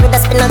men with the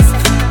spinners.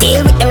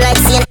 Deal with them like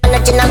Saint and a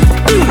Jinnah.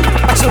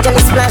 Watching Johnny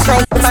splash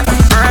like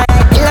alright,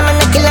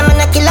 killer.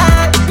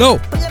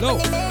 No.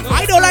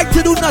 I don't like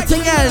to do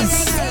nothing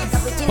else.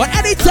 But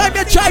anytime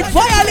you try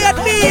violate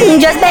me,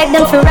 Just beg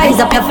them to rise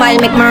up your file,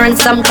 make me run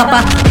some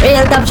copper.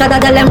 Real top shot, I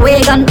tell them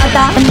we gun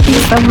butter. And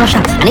peace from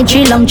Russia, and a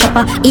tree long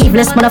chopper.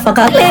 Eveless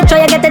motherfucker, make sure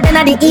you get it in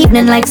the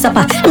evening like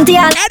supper.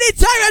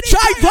 anytime you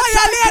try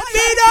violate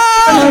me, no.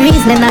 No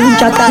reasoning and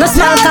chatter. No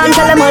small can't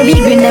tell them all we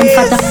green them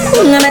fatter.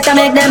 No matter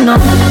make them know.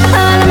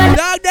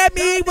 Dog them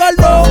evil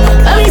low.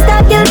 When we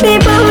start kill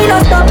people, we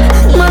don't stop.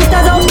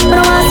 Monsters out, we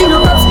don't want to see no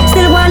cops.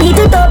 Still want heat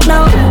it up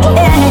now.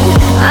 Yeah,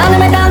 all of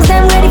my dogs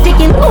them ready to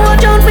kill.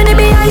 Watch out for the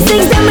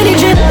BI6, them with the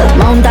drip.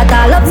 Mount that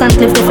all ups and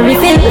cliff to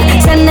refill.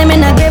 Send them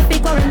in a grave, we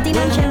quarantine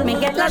and chill. Me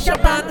get lash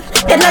up on,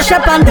 get lash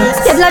up on,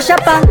 get lash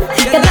up on,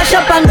 get lash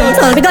up on.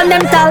 All we gun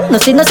them tall, no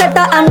see no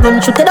setter and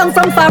gun. Shoot it down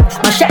from far,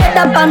 mash it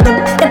up and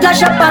done. Get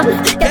lash up on,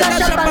 get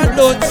lash up on,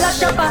 get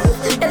lash up on,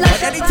 get lash up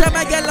on. Anytime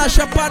I get lash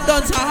up and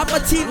done, I have my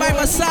team by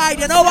my side.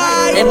 You know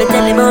why? Let me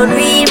tell you about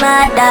real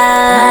my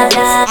dad.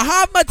 I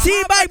have my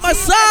team by my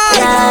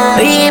side.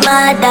 Real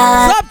my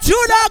dad. Some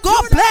tuna go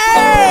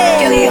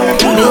play.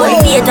 Me only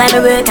see a time to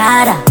work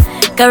harder.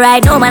 Cause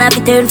right now man I fi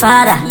turn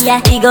father.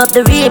 Yeah, big up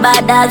the real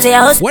bad dogs. Say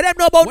I hustle. What them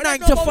know about 9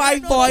 to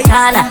 5, boy?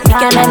 Corner. You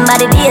can remember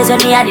the days when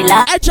we had the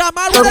laugh. Hey,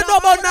 Jamal, what them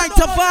know about 9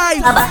 to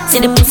 5?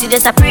 See the pussy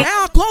just a prick. Hey,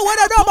 Uncle, what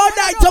them know about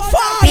 9 to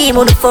 5? We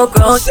move the fuck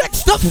round.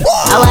 6 to 4.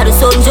 I want the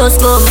sun just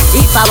come.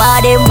 If I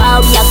want them, how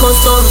we are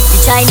custom. The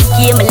Chinese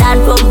came a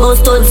land from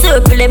Boston.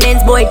 Circle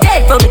immense boy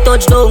dead from the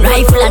touchdown.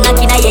 Rifle and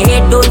knocking at your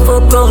head, don't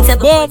fuck round.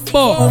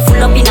 Bombo.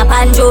 Full up in a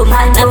panjo.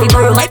 Man, I fi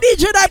borrow my Hey,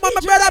 DJ Diamond,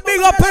 my brother,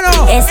 big up, you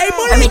know. Yes. Hey,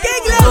 Mully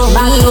English.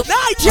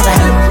 Nigel.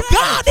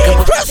 God,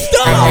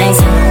 Crystal.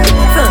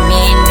 From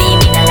me and be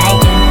me no like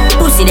them.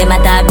 Pussy them a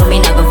talk, but me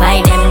not go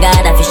fight them.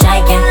 God, I fi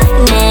strike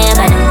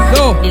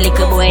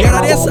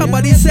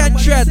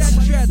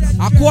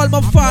call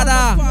my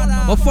father.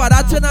 My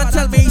father turn and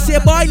tell me, he say,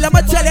 boy, let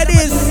me tell you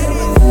this.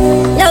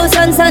 Yo,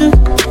 son,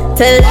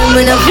 tell them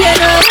when I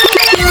feel up.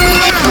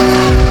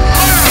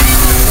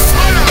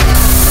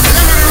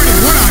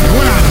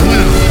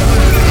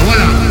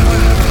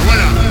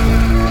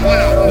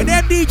 With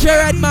them DJ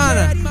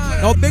Redman.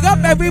 Now big up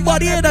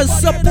everybody that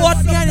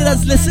support me and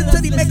that listen to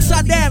the mix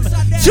of them.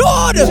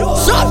 Jude!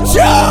 Some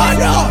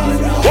Jude!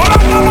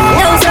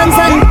 Yo, son,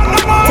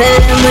 tell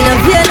them when I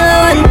feel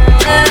no one.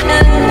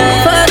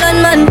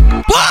 Fallen man,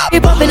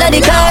 keep up in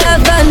the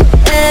caravan.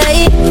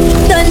 Hey,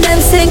 done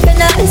them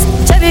synchronize.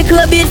 Cherry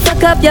Club beat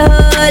fuck up your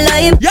whole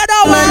life. You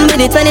know man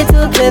with the 22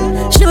 clip.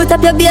 Shoot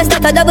up your bass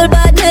like a double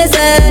badness.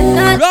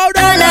 Roll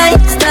down line,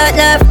 start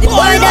laugh. The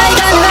boy die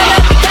and run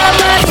up.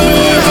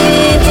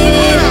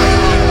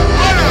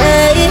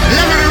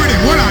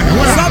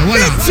 Some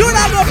big tune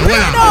I go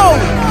play now.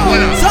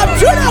 Some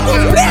tune I go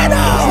play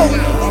now.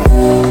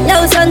 Yo,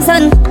 son,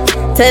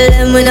 tell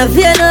them when I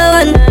feel no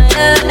one.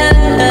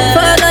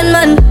 Fallen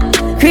man,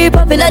 creep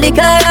up in the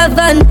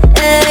caravan.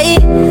 Hey,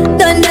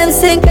 done them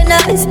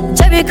synchronize.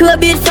 Cherry Club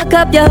beat fuck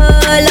up your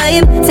whole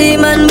life. See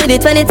man with the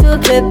 22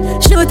 clip.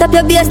 Shoot up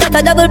your bass like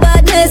a double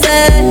badness.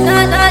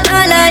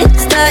 No line,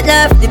 start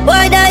laugh. The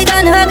boy die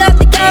and hug up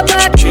the car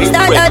park.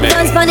 Start out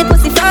dance funny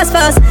pussy fast.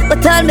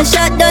 But all me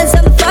shot done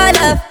some fall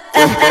off.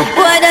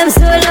 Boy them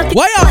so lucky.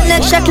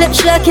 Next shot clip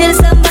should kill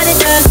somebody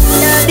down.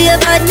 Now be a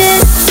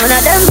badness. None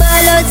of them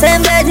ball out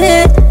same bed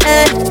hit.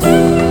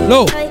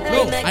 Low.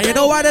 And you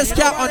know why this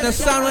can't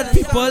understand when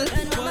people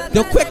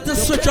they're quick to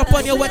switch up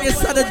on you when you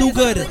start to do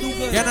good.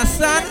 You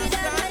understand?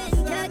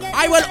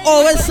 I will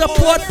always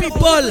support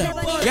people.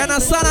 You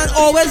understand? And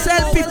always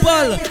help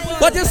people.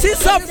 But you see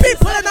some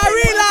people in a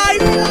real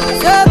life.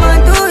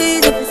 Someone too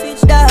easy to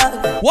switch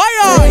down. Why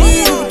are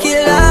you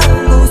kill her?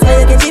 Goose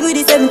I get it with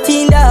the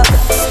 17 dog.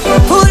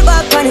 Pull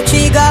back on the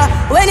trigger.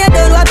 When you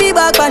done, what be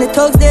back on the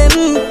thugs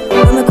them.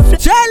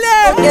 Tell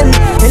them.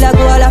 Till I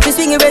go all off the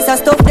swing race and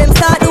stop them.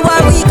 Start the war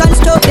we can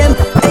stop them.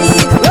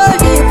 Hey, roll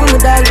deep, put me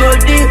down, roll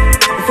deep.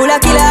 Full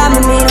of killer,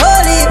 I mean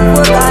holy.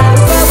 Put on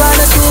a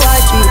 1 or 2 or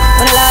 3.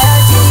 When I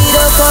loyalty,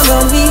 don't come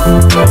on me.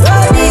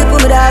 Roll deep,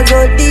 put me down,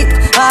 roll deep.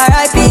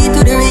 R.I.P.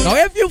 to the ring. Now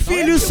if you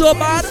feel you so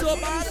bad,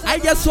 I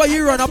guess why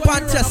you run up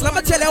on test. Let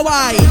me tell you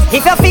why.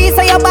 If you feel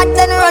so you bad,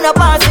 then run up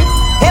on it.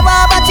 If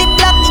I have a chip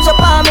black, it's your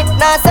palm it.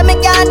 Now say me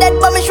can't dead,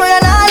 but me sure you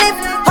not live.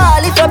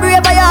 All if you're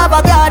brave, I have a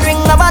guard ring.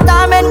 I'm a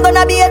diamond,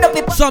 gonna be a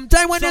dopey.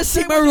 Sometime when you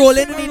see me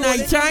rolling in the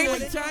night time,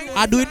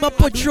 I doing my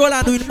patrol,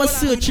 I doing my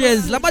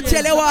searches. Let me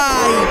tell you why.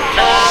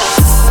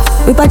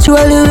 We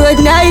patrol the road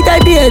night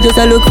and day, just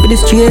a look for the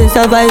streets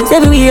of vibes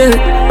everywhere.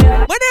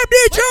 My name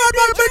DJ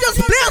Redman, we just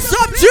play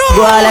some tune.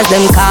 Boy, let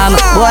them calm.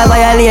 Boy,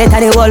 violate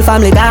and the whole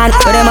family gone.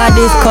 But them a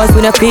discuss,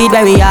 we no feed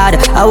very hard.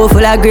 I will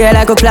full of grey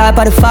like a clap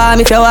on the farm.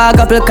 If you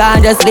walk up, you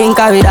can't just link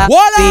her with that.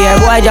 Fear,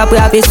 boy, drop,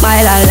 we have to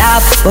smile and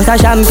laugh. Bust a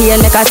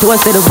champagne, make a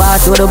toast to the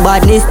boss. So the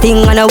badness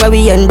thing, I know where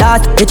we end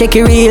that. You check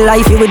your real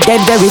life, you would dead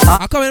very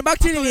fast. I'm coming back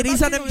to the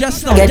ladies and them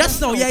just now.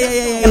 Just now,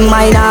 yeah.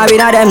 Mine are in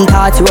a them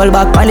thoughts. Roll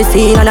back on the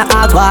scene and a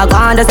act walk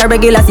on. Just a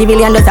regular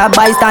civilian, just a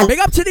bystand. Big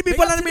up to the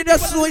people and me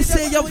just know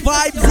say your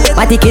vibes in.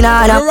 You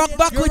rock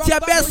back with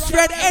your best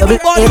friend.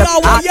 Everybody now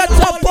want you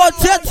to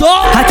potato.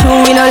 I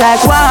true, we no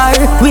like war.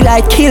 We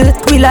like kill.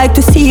 We like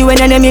to see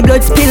when enemy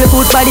blood spill.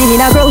 Put body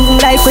in a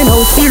ground like we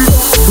no spill.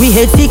 We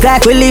hate sick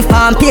like we live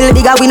palm pill.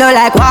 Bigger we no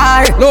like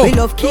war. No. We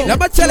love kill. Let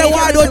me tell you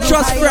why I don't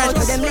trust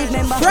friends.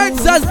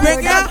 Friends just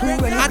bring you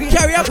and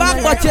carry you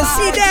back, but you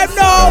see them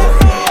now.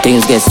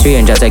 Things get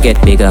strange as I get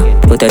bigger.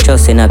 Put a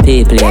trust in a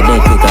people, a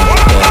dead quicker.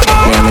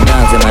 Me and my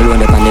dogs, them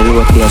alone up on the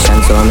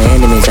location. So my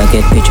enemies I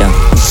get picture.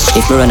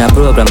 If me run a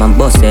program, I'm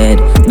busted.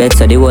 Bet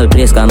so the whole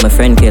place call my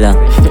friend killer.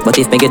 But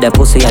if me get the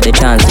pussy at the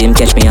chance, him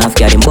catch me half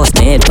guard, him bust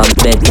my head from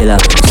bed killer.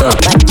 So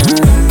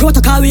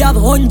protocol, we have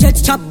 100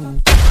 chop.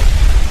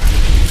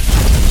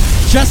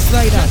 Just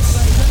like that.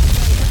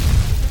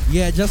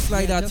 Yeah, just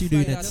like that you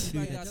doing it.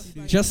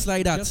 Just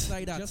like that.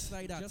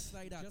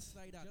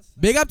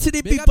 Big up to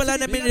the people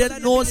and them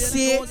that know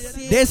say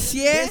this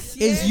year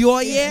is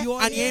your year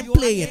and you ain't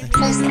playing.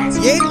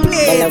 You ain't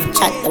playing. You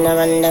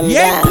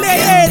ain't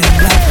playing.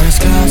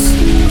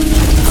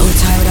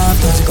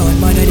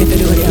 My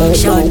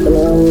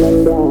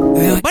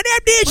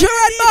name DJ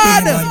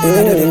Redman.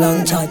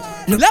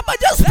 Let me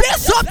just play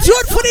some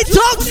tune for the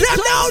dogs them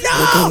now.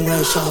 Come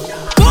on.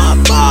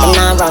 Them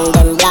now run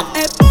them black.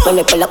 When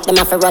we pull up them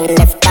have to run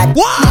left back.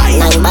 Why?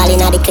 9 ball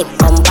inna the click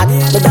come back.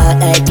 The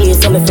dark eye clear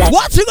so me flat.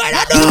 What you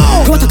gonna do?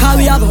 Protocol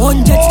we have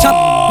 100 chop.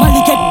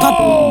 Money get pop.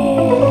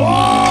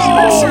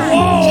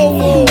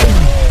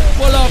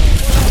 Pull up.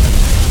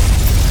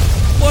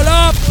 Pull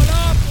up.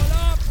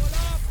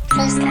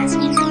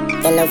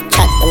 They love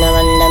chat when I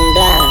run them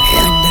black.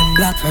 Run them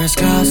black first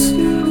class.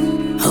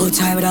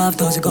 Outside with half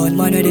those gun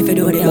man ready for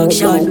do the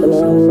action.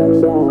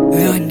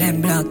 Run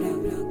them black.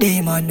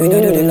 Demon we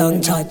don't do the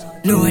long chat.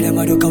 No them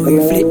a look how we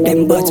flip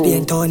them butts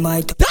being torn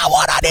my that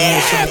one of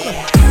them.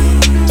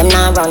 Them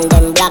now run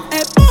them black.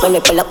 When we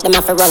pull up them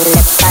have to run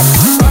left back.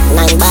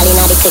 9 ball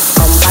inna the clip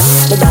compact.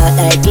 Me dark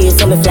like gears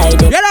so me fly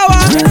them. You know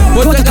what?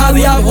 Protocol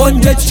we have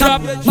 100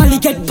 strap. Molly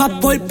get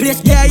pop ball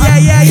place. Yeah.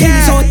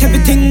 Hands out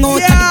everything out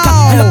of the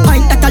cap. And a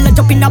pint that all a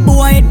jump in a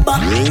boy head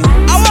back.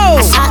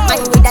 A shot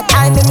man with a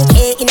time in the K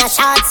in a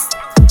shots.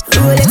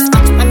 Rolex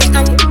watch on me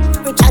hand.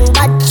 Rich and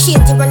bad shit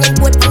you running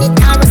boat on the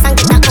Taurus and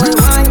get a whole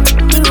one.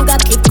 Thing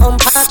got clip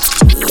compact.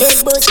 Head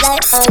boost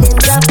like all in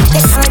drop.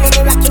 Get on in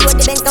the rocky with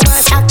the Benz come on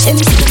shot. Them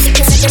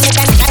chicken them make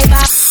them fly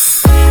back.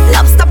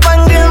 Lobster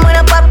pan grill when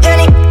I pop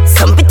belly.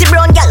 Some pretty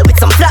brown gal with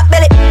some flat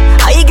belly.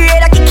 High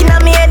grade a kicking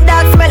on me head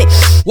dark smelly.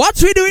 What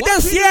we doing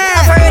this year?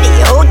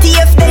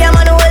 OTF they a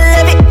man who will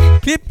live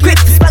it.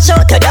 Quick splash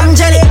out to them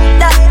jelly.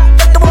 That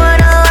take the one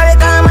or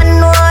come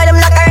and know them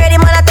like already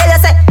man I tell you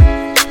say.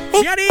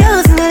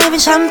 Girls me living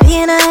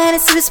champagne and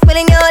it's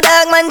spilling your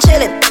dog man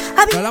chilling.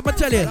 Well I'ma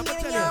tell you,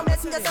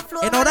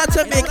 in order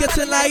to make it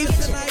in life,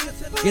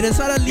 you just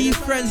gotta leave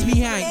friends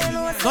behind.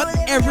 Not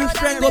every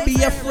friend will be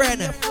your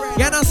friend.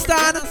 You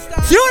understand?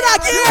 Do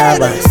that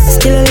again.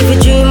 Still live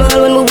a dream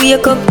all when we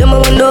wake up. Then my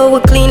window we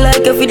clean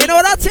like every day. In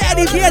order to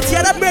elevate, you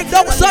gotta break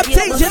down some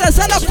things. You just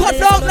gotta cut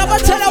down. I'ma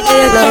tell you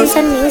what.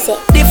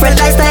 Different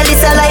lifestyle,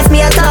 this a life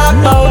me a talk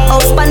about.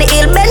 House on the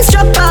hill, Benz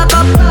truck park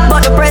up.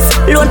 But the press,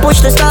 loan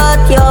push to start,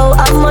 yo.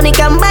 Have money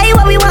can buy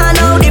what we want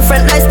now.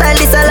 Different lifestyle,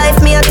 this a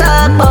life me a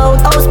talk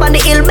about. House on the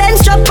hill,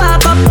 Benz truck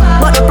park up.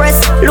 But the press,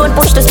 loan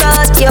push to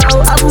start, yo.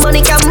 Have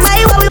money can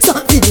buy what we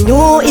want.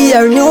 New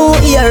year,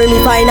 me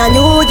find a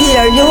new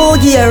gear.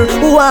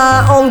 Who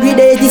are hungry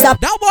they disappear.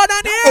 That one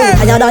on here.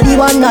 I had the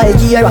one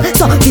Nigeria.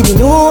 So for the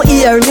new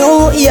year,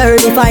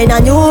 me find a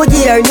new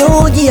gear.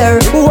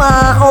 Who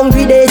are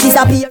hungry they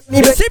disappear.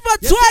 Me December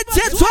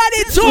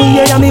 2022.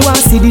 Yeah, me want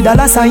see the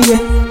dollar sign, yeah.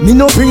 Me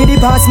no pretty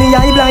pass me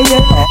eye blind,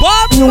 yeah.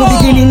 New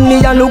beginning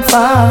me a look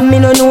for. Me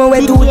no know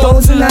where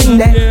 2009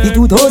 there. The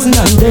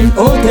 2010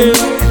 hotel.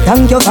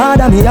 Thank your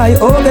father, me eye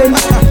open.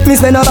 Me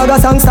spend a bag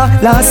of songster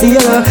last year.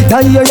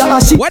 That year ya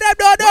a shit. What them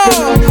do?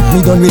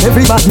 Me done with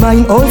every bad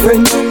mind, old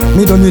friend.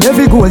 Me done with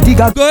every gold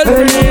digger.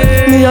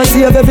 Me a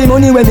save every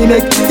money when me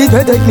make. It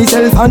protect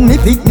myself and me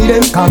pick me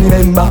them. Can't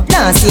remember.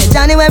 Last year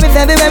January,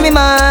 February,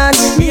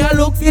 March. Me a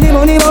look see the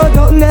money but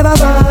nothing never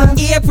bad.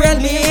 April,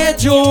 May,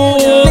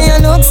 June. Me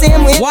a look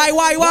same way. Why?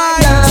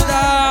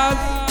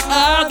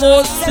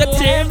 August,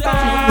 September.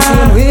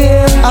 Same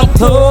way.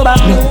 October,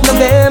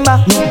 November,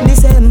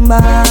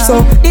 December.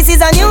 So this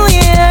is a new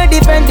year,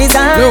 different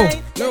design.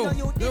 No.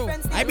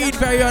 I mean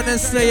very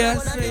honestly,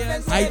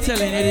 I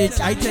telling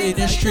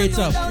it straight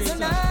up.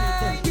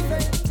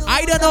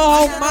 I don't know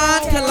how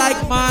man can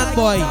like man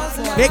boy.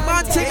 Big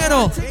man thing, you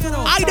know.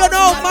 I don't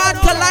know how man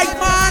can like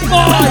man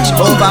boy.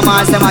 Over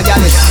Mars, them a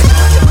gallis.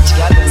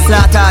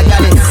 Slaughter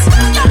gallis.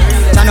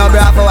 No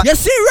bravo. You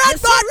see red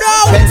man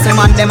now.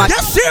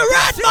 You see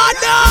red man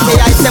now. Me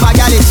I say my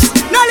gallis.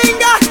 No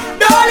linger,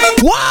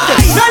 darling. Why?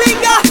 No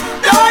linger,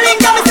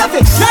 me say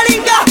it. No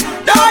linger.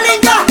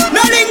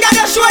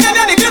 Just show them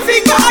me give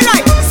finger.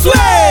 Alright,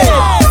 sway.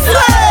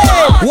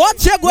 What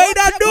you going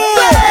to do?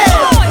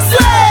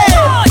 Sway.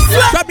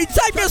 From the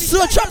time you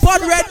search up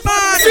on red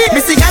man.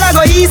 Missy gala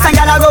go east and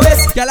gala go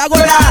west. Gala go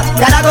north,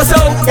 gala go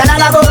south, gala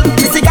la go.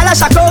 Missy gala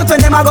shack out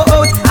when them a go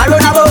out. I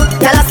run about,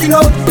 gala sing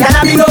out, gala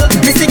bing out.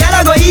 Missy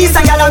gala go east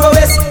and gala go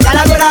west.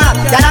 Gala go north,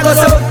 gala go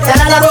south,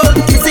 gala la go.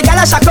 Missy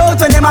gala shack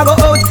out when them a go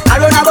out. I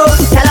run about,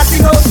 gala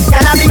sing out,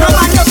 gala bing out.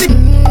 Man nothing.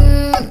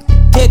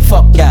 Take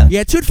fuck, girl.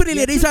 Yeah, tune for the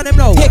ladies on them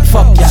now. Take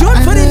fuck, girl.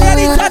 Tune for the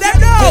ladies on them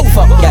now. Take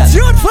fuck, girl.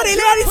 Tune for the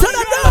ladies on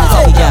them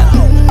now.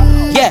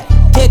 Yeah.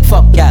 Take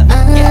fuck, girl.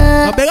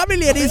 Now, big up the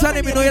ladies on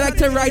them, you know you like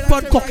to ride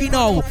pon cocky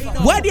now.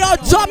 When you're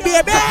jump,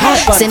 baby.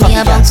 See me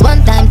a bounce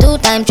 1 time, 2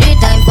 time, 3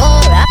 time,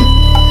 4.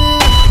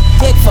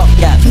 Take fuck,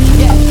 girl.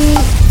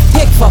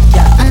 Take fuck,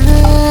 girl.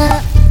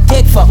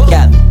 Take fuck,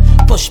 girl.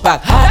 Push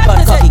back, hard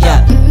pon cocky,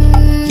 girl.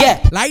 Yeah,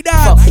 like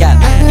that. Fuck, girl.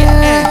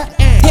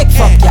 Take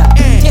fuck, girl.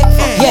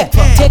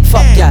 Take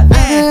fuck, girl.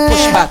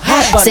 Push back,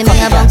 hard pon cocky, girl. See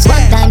me a bounce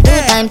 1 time, 2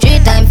 time, 3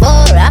 time, 4.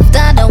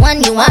 After the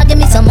one, you want give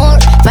me some more.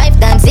 5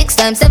 times, 6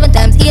 times, 7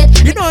 times,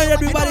 8. You know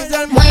everybody's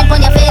done. Wine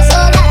on your face,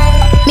 all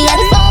that. Me a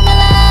the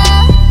formula.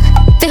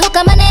 Fi hook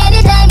 'em and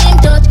anytime in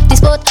touch. The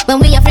spot when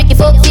we a freaky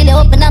folk, feel it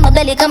open on my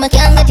belly, come I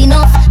can't get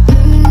enough.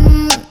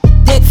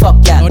 Take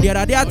fuck, girl. Now the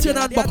other day I turn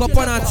and buck up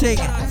on her thing.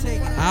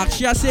 I asked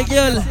her, I say,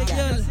 girl,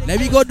 let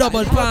me go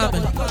double palm.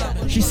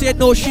 She said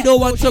no, she don't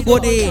want to go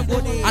there.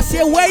 I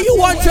say, where you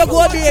want to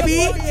go,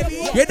 baby?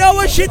 You know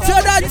what she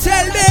turned and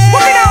tell me?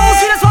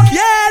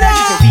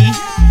 Yeah,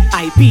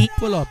 VIP.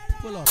 Pull up.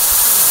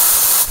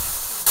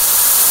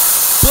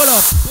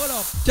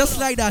 Just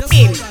like that.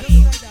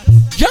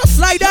 Just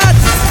like that.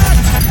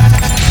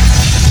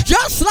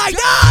 Just like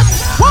that.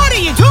 What are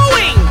you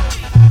doing?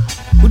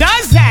 Who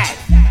does that?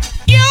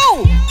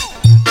 You.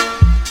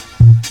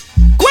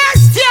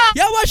 Question.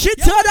 Yeah, what she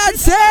told and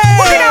say?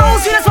 What in the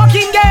house in this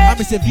fucking girl? I'm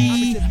Mr.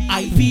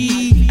 VIP.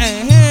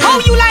 How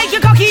you like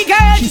your cocky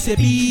girl? She said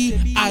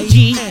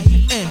B-I-G.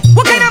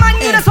 What kind of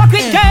man you this fuck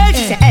with girl?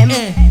 She say M.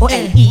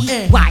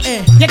 Why?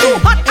 You're too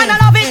hot and I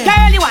love it,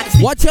 girl. You want to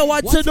see? What you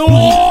want to do?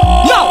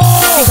 No!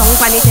 Don't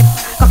find it,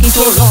 cocky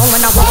so long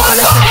when I walk on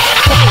the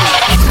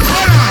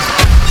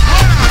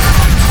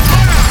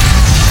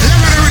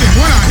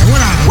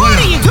What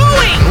are you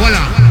doing?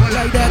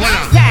 Like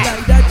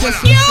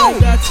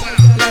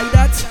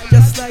that,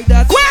 just like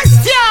that.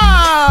 Question!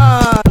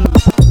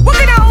 What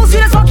kind of house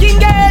you the fucking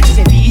girl? She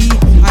said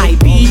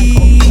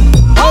B-I-B.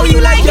 Oh, you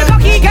like your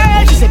cocky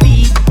girl? She said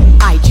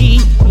B-I-G.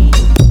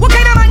 What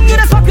kind of man you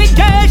the fuck with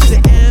girl? She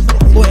said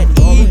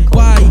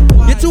M-O-N-E-Y.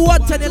 You're too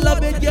hot and you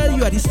love it, girl.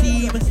 You are the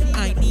steam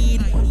I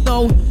need.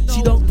 No,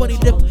 she don't funny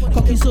dip.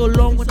 Cocky so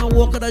long when I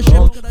walk on the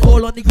ship.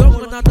 Fall on the ground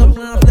when I dump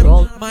and I flip.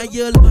 My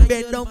girl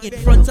bend down in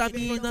front of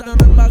me. None of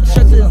them back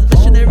shutters.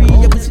 Missionary,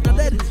 you put it on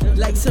dead.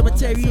 Like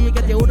cemetery, you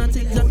get your own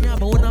things and you have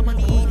your own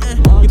money.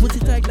 You put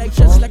it tight like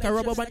just like a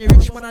rubber band. You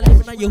rich man, I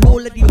live in your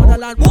whole of the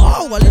motherland.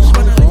 Whoa, a rich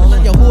man, I live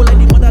in your whole of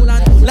the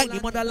motherland. Like the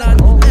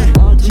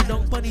motherland. She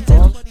don't funny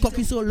tip.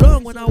 Cocky so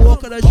long when I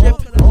walk on the ship.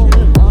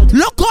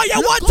 Look how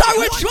you want a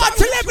rich man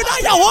to live in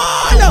your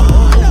wall.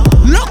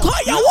 Look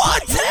how you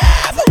want to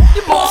live.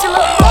 You bossy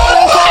look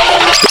rolling.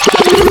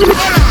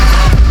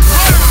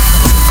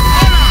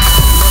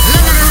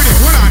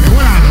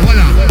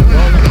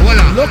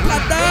 Look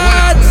at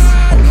that!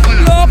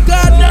 Look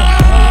at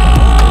that!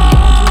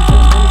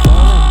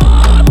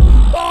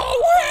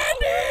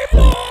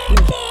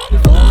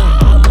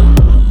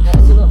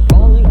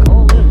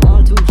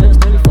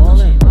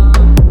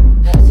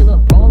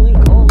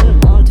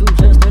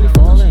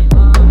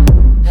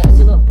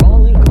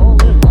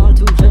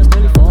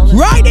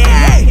 Right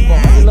here!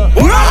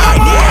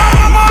 Right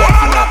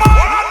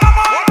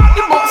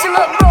You bossy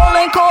look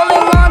rolling,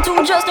 calling on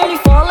to just nearly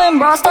falling.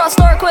 Bra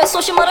start quit,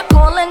 so she mother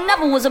calling.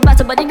 Never was a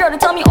better buddy girl to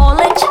tell me all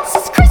in.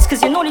 Jesus Christ,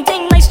 cause you know the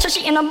thing nice.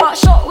 Trashy in a box,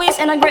 short waist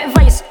and a great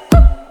vice.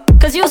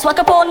 Cause you swag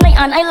up all night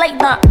and I like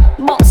that.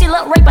 Bossy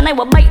look ripe and I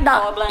will bite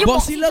that. You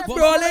bossy look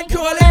rolling,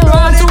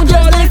 on to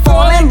just nearly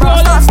falling. Bra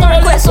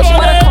start quit, so she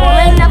mother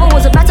calling. Never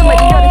was a better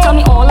buddy girl to tell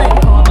me all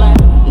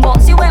in.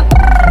 Bossy went.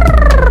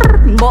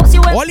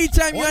 Only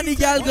time you and the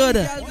girl good.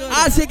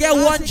 As you get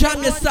one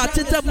jam, you start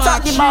to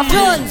mark.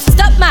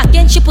 Stop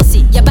marking she pussy.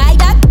 You buy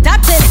that? That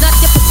is not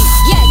your pussy.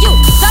 Yeah, you.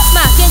 Stop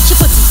marking she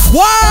pussy.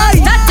 Why?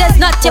 That is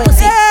not your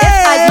pussy. If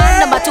I man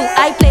number 2,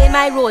 I play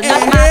my role.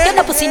 Not marking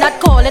the pussy, not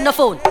calling the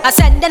phone. I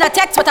send in a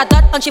text with a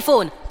dot on she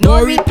phone.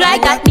 No reply,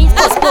 that means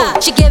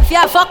postpone. She give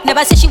you a fuck,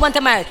 never say she want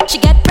to marry. She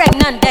get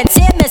pregnant, then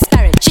say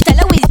miscarriage. She tell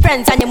her with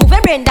friends and you move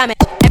her brain damage.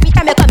 Every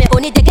time you come, you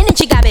only digging in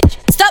she garbage.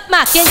 Stop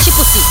marking she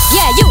pussy.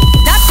 Yeah, you.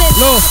 That is.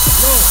 No.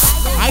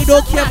 I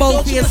don't care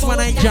about face when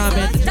I jam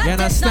it. You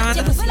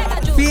understand?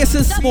 Face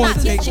is small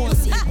thing.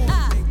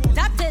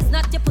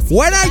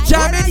 When I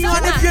jam it,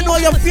 even if you know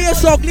your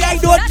face ugly, I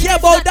don't care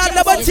about that.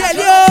 Let me tell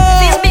you.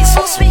 Face big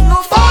so sweet,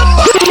 no fun.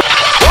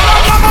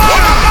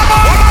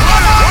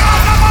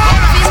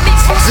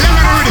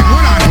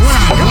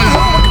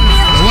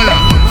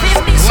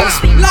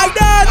 Like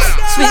that.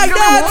 Like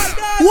that.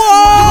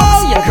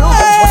 Whoa.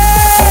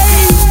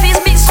 Face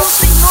big so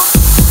sweet, no.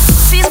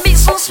 Face big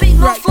so sweet,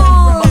 no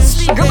fun.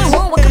 Sweet girl, I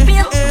want what could be.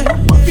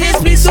 Face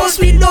big so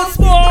sweet, no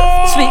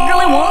fun. Sweet girl,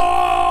 I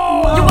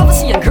want. You ever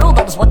see a girl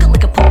that was walking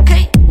like a poke?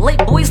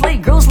 Late boys,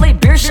 late girls, late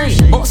beer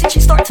shade. Bossy, she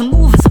start to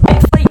move, it's a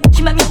big fight.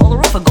 She made me holler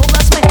off a gold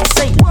last night. I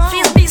say,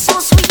 face be so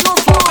sweet, no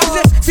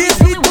flaws. Face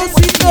be so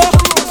sweet, no.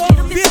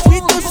 Face be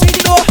so sweet,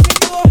 no.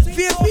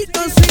 Face be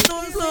so sweet,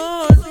 no.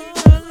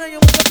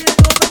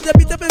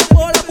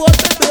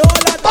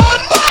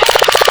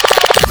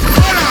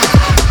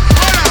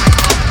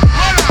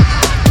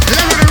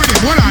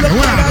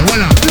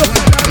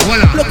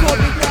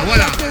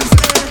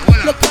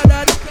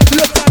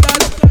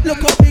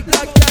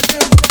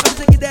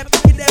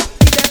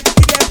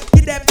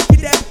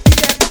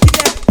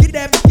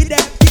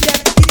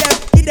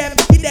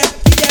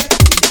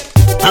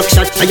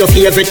 Backshot your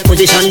favorite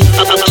position.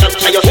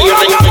 Backshot your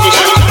favorite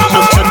position.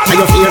 Backshot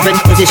your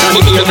favorite position.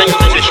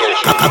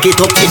 Cock it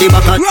up to the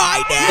backers.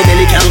 Your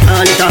belly can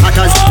call it a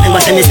hatters. Remember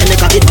say me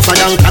cock it tougher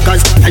than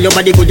crackers. Tell your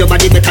body good, your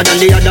body better than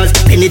the others.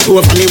 Penny two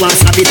over me want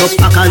slap it up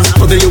packers.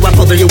 Bubble you a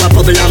bubble, you a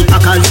bubble and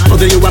packers.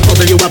 Bubble you a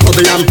bubble, you a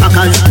bubble and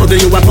packers.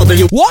 Bubble you a bubble,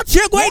 you. What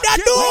you going to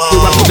do?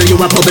 You a bubble, you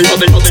a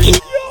bubble, skin.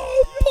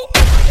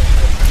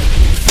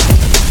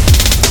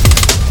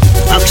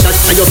 Backshot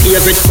to your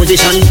favorite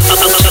position.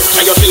 Backshot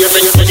to your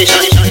favorite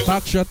position.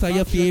 Backshot to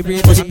your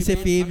favorite position.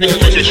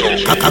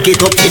 Cock it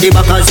up to the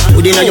backers.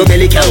 Good inna your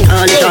belly can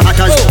call it a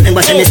hatters.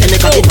 Remember say me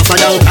cock it tougher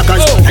than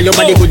crackers. Tell your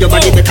body good, your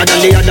body better than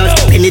the others.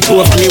 Penny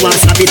two over me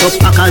want slap it up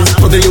packers.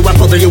 Bubble you a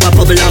bubble, you a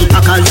bubble and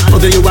packers.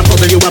 Bubble you a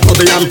bubble, you a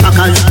bubble and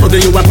packers. Bubble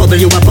you a bubble,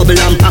 you a bubble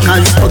and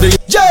packers. Bubble.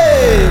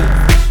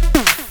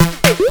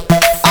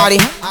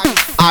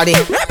 Artie.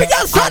 Let me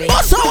just start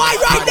Bossa Wine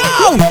right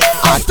now.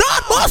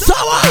 Start Bossa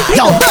Wine.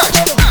 Yo,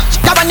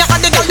 Gabanya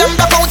and the girl them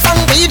block out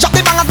and we drop the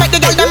bangers make the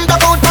girl them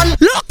block out man.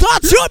 Look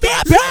at you,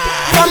 baby.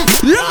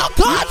 Look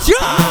at you.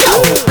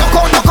 Look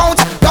out, girl.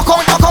 Look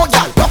out,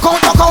 girl. Look out, girl. Look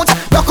out, girl.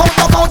 Look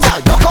out, girl.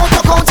 Look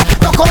out,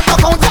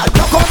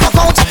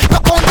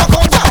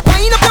 girl.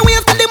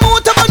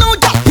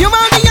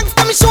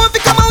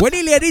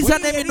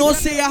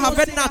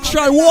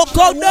 natural. Walk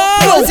out now.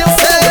 Close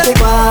yourself. If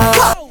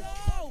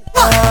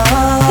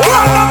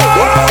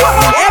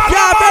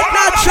you make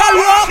natural,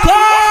 walk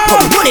out.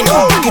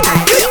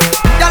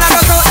 Y'all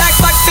are go like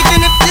back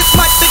picking it. This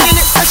much picking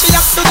it. So she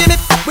have to give it.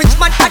 Which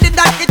man added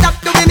that it have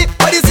to give me?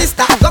 What is this?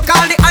 Go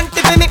call the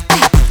auntie for me.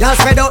 Y'all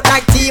spread out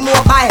like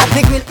T-Mobile.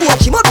 Nick will walk,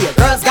 she mobile.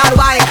 Girls gone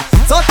wild.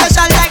 So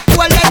special like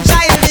golden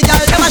child. The girl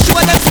never show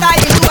them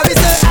style. What we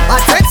say?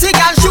 But sexy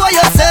girl, show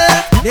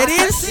yourself.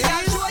 Ladies,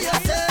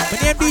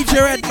 my name DJ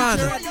Redman.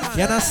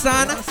 You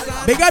understand?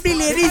 Big up the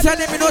ladies and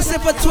them, you know, say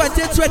for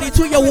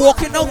 2022, you're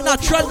walking out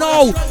natural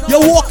now.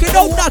 You're walking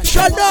out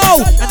natural now.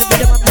 And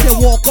them, I'm say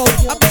walk out.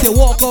 I'm say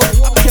walk out.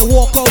 I'm say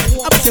walk out.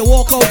 I'm say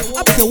walk out.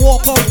 I'm say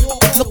walk out.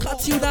 Look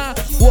at you now.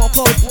 Walk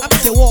out. I'm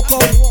say walk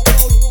out.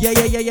 Yeah.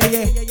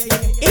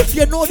 If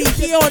you know the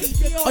hair on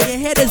your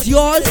head is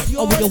yours,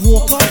 or will you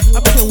walk out?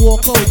 I'm say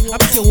walk out.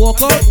 I'm say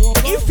walk out.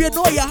 If you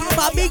know you have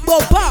a big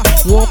bumper,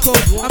 walk out.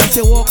 I'm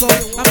say walk out.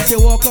 I'm say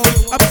walk out.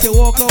 I'm say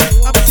walk out.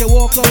 I'm say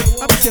walk out.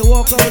 I'm say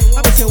walk out.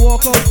 I'm say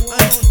walk out.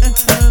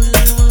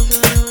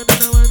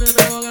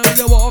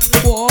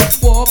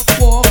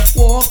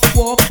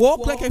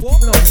 Walk like a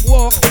criminal.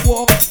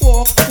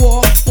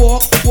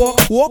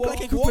 Walk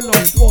like a criminal.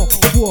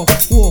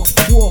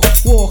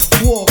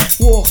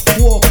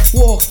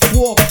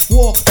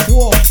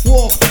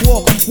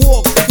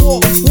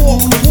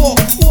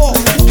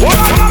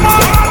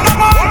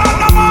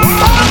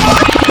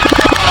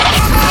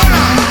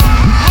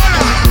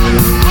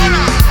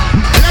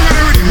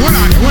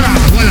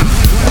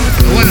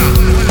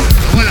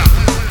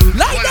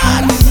 Like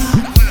that.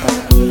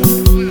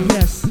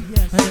 Yes.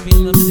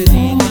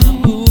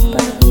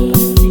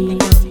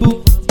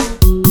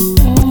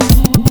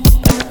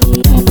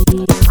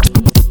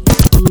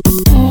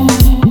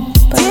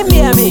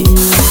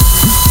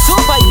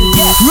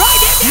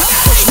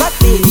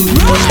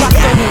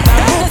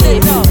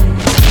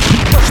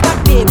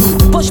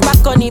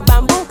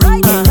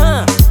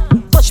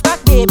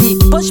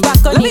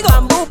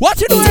 What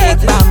you doing?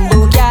 Take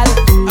bamboo, gal.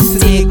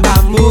 Take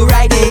bamboo,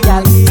 ride it,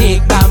 gal.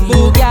 Take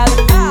bamboo, gal.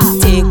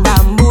 Take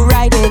bamboo,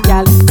 ride it,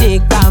 gal.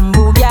 Take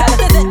bamboo, gal.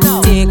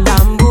 Take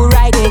bamboo,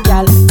 ride it,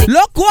 gal.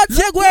 Look what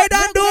you going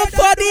and do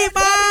for the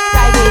man.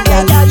 Ride it,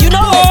 gal. You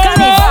know it's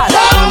carnival.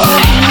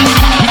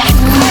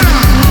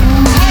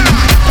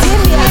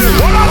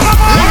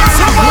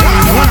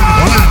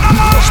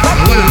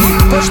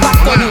 Push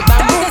back on it,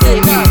 bamboo,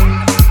 baby.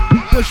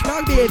 Push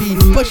back, baby.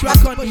 Push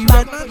back on the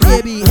Redman,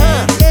 baby.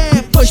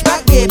 Yeah. Push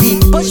back, baby.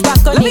 Push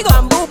back on the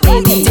bamboo,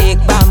 baby. Take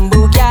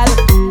bamboo, gal.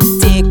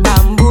 Take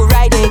bamboo,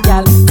 ride it,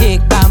 gal.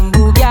 Take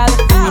bamboo, gal.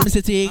 I'm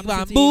say take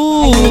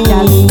bamboo.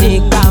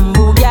 Take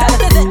bamboo, gal.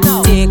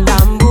 Take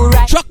bamboo,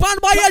 ride. Truck man,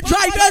 why you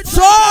driving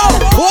so?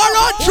 Hold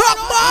on, truck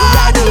man.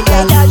 Ride it,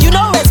 gal. You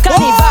know it's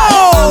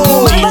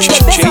carnival.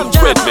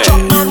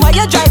 Truck man, why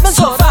you driving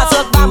so fast?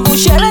 Look, bamboo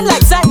sharing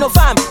like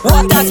Sinopharm.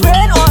 Water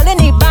spraying all in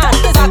the band.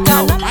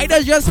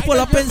 I just pull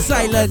up in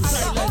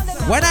silence.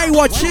 When I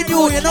watching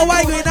you, you know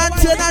why I going and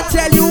turn and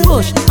tell you.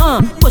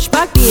 Push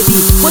back, baby.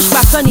 Push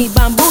back on the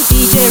bamboo.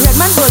 DJ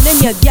Redman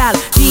rolling your gal.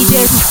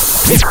 DJ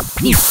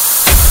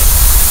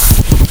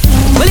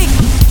Willie,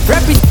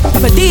 represent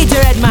for DJ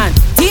Redman.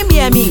 Team me.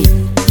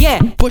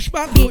 Yeah. Push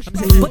back, push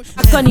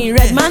back on the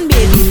Redman,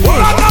 baby.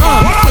 Push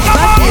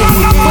back, baby.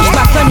 Push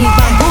back on the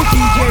bamboo.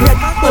 DJ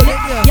Redman rolling.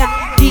 Yeah.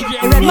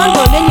 DJ Redman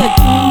rolling your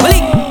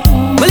Willie.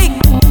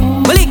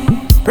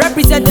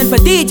 Representing for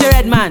DJ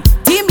Redman.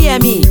 Team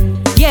me.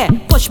 Yeah,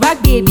 push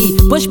back, baby.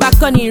 Push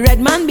back on the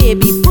Redman,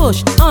 baby.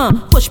 Push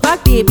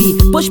back, baby.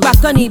 Push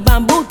back on the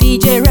bamboo.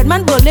 DJ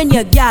Redman bowling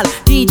your gal.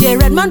 DJ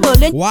Redman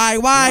bowling. Why?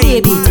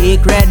 Baby,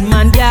 take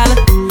Redman, gal.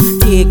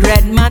 Take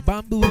Redman,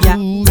 bamboo, gal.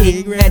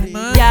 Take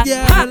Redman, gal.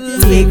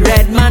 Take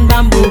Redman,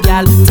 bamboo,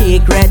 gal.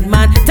 Take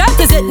Redman. Time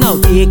is it now?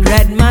 Take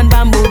Redman,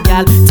 bamboo,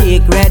 gal.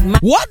 Take Redman.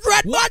 What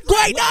Redman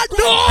going on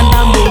do?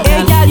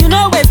 Hey, gal, you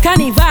know it's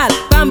carnival.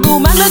 Bamboo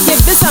man, let's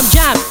give this some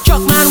jam.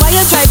 Truck man, why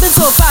you driving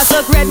so fast?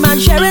 Look, Redman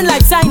sharing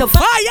like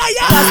Sinopharm.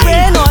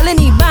 Spraying all in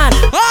the band.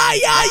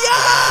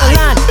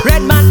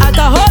 Redman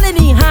alcohol in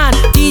the hand.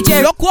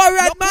 DJ, look what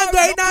Redman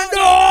going on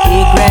do.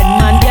 Take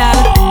Redman, gal.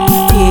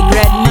 Take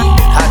Redman.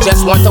 I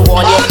just want to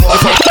warn you.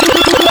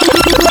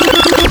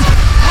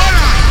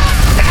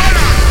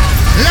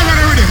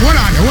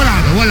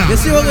 Hold on. You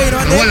see what going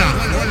on there?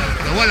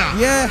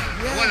 Yeah.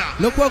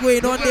 Look what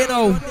going on there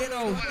now.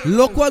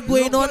 Look what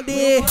going on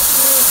there.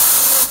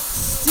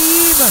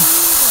 Steve.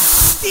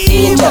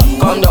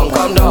 Come down.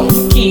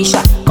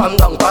 Keisha, come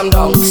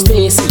down.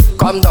 Stacy,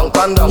 come down.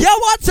 Yeah,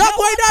 what's up?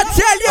 Why not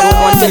tell you? I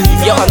want to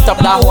leave you on top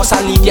of the horse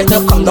and leave you to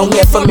come down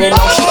here for me.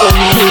 Now she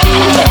only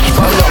danger.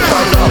 Come down.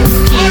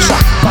 Keisha,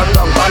 come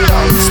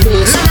down.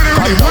 Stacy,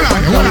 come down.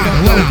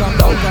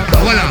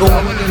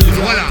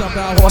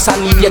 Horse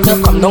and leave you to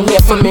come down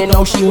here for me.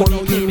 Now she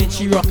only danger.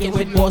 She rocking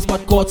with boss,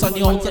 but coats on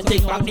the own to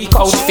take back the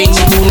couch. Things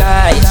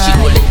tonight. She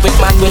go live with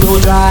man with no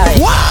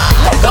drive.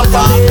 Come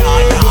down.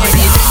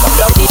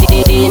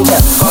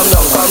 Come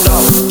down. come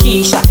down.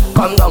 Keisha,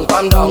 come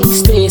down.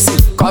 Stacy,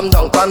 come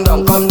down.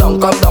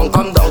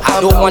 I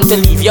don't want to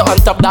leave you on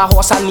top the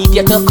horse. I need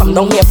you to come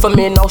down here for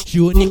me now. She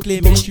only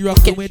claiming she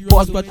rockin' with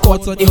boss, but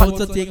courts on the hunt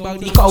to take back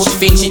the couch. She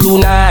feel she too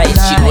nice.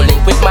 She don't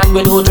link with man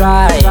with no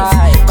drive.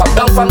 Come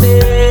down from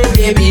there,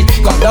 baby.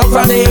 Come down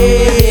from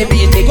there,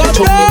 baby. Take the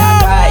truth with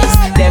advice.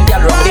 Them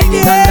girl rock it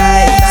is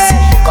nice.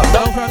 Come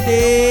down from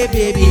there,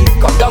 baby.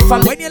 Come down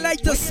from when you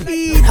like to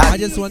speed. I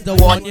just want to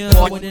warn you.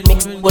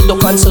 Mix with the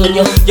concern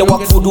you. You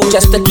walk voodoo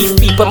just to keep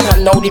people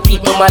man. Now the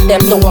people man them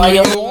to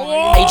wire.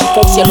 IG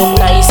post you look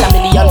nice. 1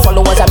 million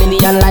followers, 1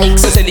 million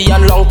likes. A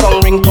zillion long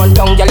tongue, ring on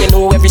tongue. Girl, you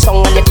know every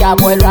song and you can't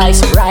boil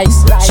rice.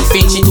 She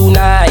feel she too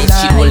nice.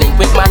 She don't link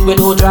with man with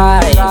no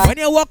drive. When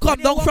you walk up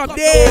down from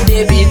there,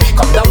 baby,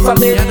 come down from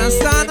there. You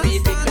understand?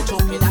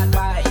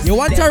 You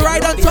want to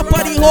ride on top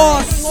of the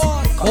horse,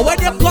 but when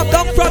you come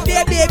down from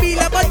there, baby,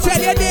 let me tell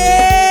you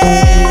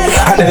this.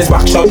 And then it's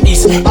back shot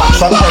east, back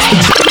shot west.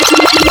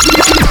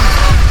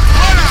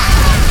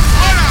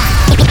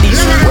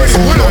 East, west,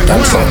 north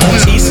and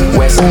south. East,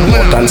 west,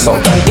 north and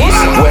south.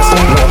 East, west,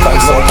 north and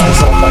south.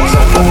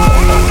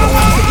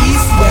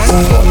 East, west,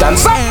 north and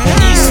south.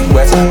 East,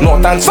 west,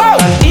 north and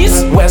south.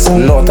 East, west,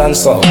 north and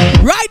south.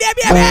 Right there,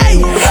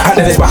 baby. And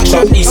then it's back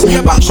shot east,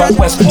 back shot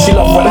west. She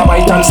love when I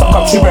bite and suck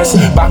up she breast.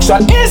 Back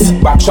shot east,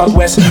 back shot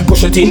west.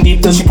 Push it in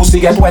deep till she pussy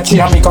get wet. She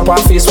a make up her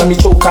face when me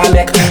choke her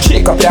neck.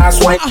 Shake up your ass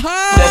wine.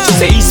 Then she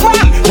say east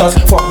man, just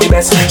fuck the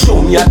best.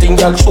 Show me a thing,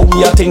 girl, show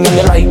me a thing. When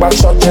you like back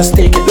shot, just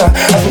take it now.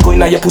 As me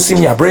going at your pussy,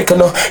 me a break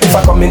now. If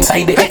I come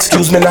inside, they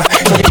excuse me now.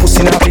 Cause your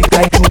pussy now big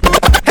like me.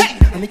 Hey,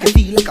 I make you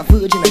feel like a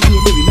virgin again. You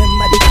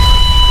remember the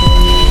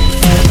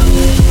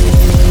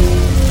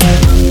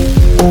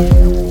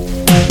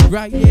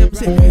right there, I'm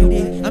saying right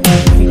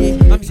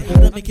there. I'm saying how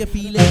to make you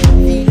feel it.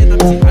 I'm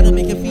saying how to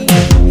make you feel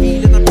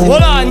it.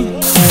 Hold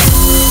on.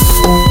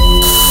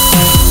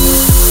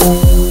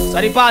 So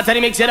the part of the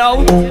mix, you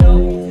know.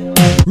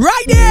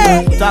 Right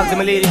there. Talk to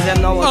my ladies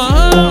them now.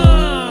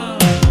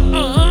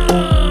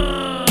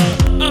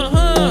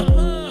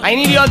 I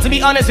need you all to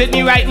be honest with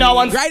me right now.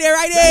 Right there.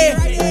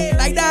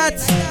 Like that.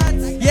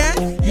 Yeah.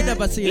 You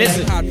never see it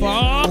like hard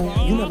fuck.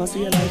 You never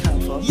see it like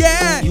hard fuck.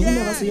 Yeah. You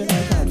never see it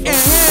like hard fuck.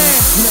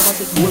 You never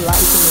say you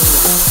like me.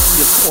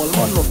 You call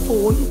on the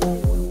phone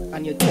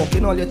and you're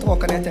talking all your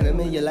talk and you're telling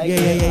me you like me.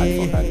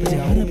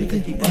 And I want to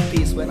keep up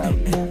pace when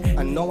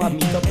and now I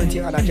meet up with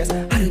you and I just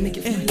how to make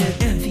you feel it,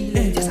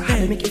 just how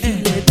to make you feel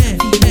it,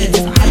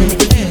 just how to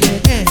make you feel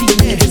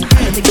it, just how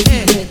to make you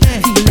feel it,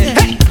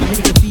 hey!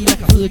 Make you feel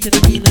like a virgin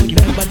again. You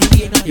remember the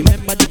pain, you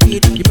remember the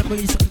pain, you remember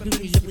the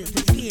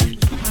pain.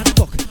 Hard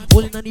fuck,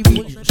 holding on the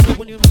beat.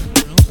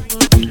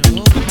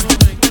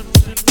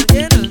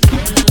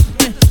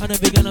 And I'm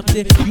big and I'm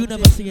saying, you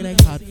never say it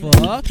like hard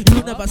fuck.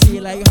 You never say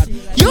it like hard.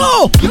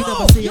 You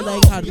never say it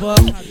like hard fuck.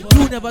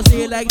 You never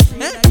say it like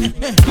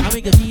I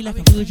make you feel like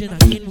a virgin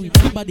again.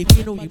 Remember the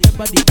pain,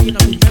 remember the pain,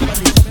 remember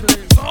the suffering.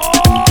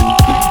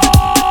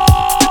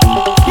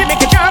 You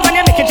make it jump and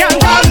you make it jump.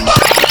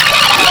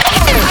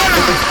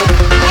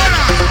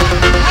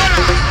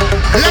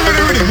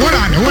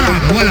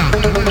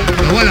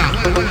 Hold on.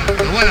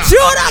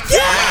 Shoot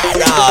again!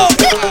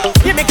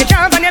 You make it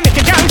jump and you make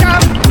it jump.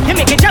 You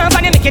make it jump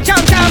and you make it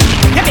jump.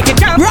 You make it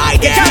jump.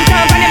 Right there. Jump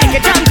and you make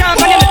it jump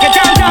and you make it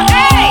jump.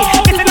 Hey,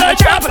 this is another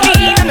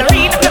trampoline and the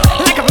read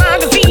like a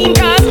magazine,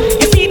 cause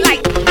you see it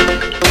like.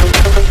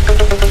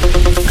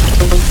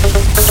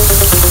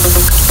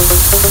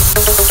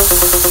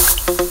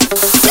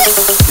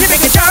 You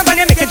make it jump and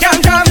you make it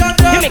jump.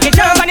 You make it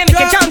jump and you make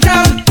it jump.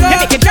 You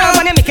make it jump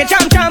and you make it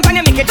jump and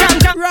you make it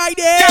jump. Right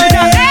there.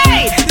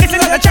 Hey, this is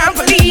another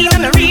trampoline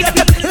and the read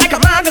like a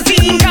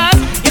magazine, cause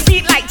you see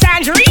it like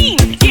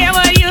tangerine. Yeah,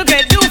 what you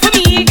could do for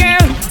me,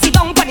 girl. Sit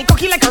down on the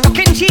cocky like a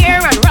rocking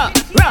chair and rock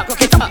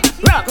it up,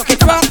 rock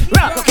it up,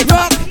 rock it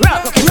up,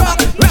 rock it up,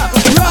 rock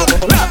it up,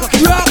 rock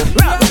it up,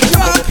 rock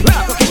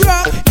it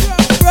up.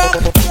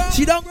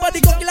 Sit down on the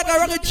cocky like a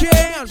rocking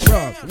chair and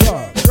rock.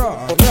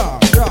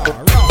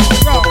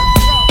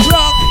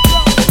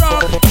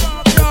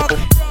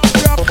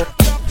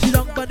 Sit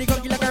down on the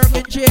cocky like a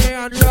rocking chair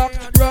and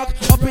rock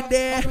up in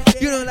there.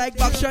 You know, like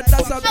back shot,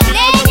 that's how.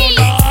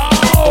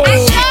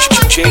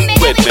 DJ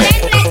Redman.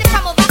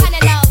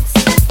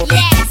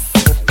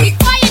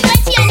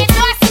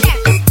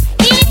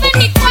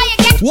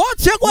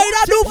 What you going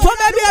to do for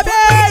me,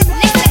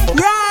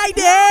 baby? Right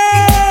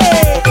there.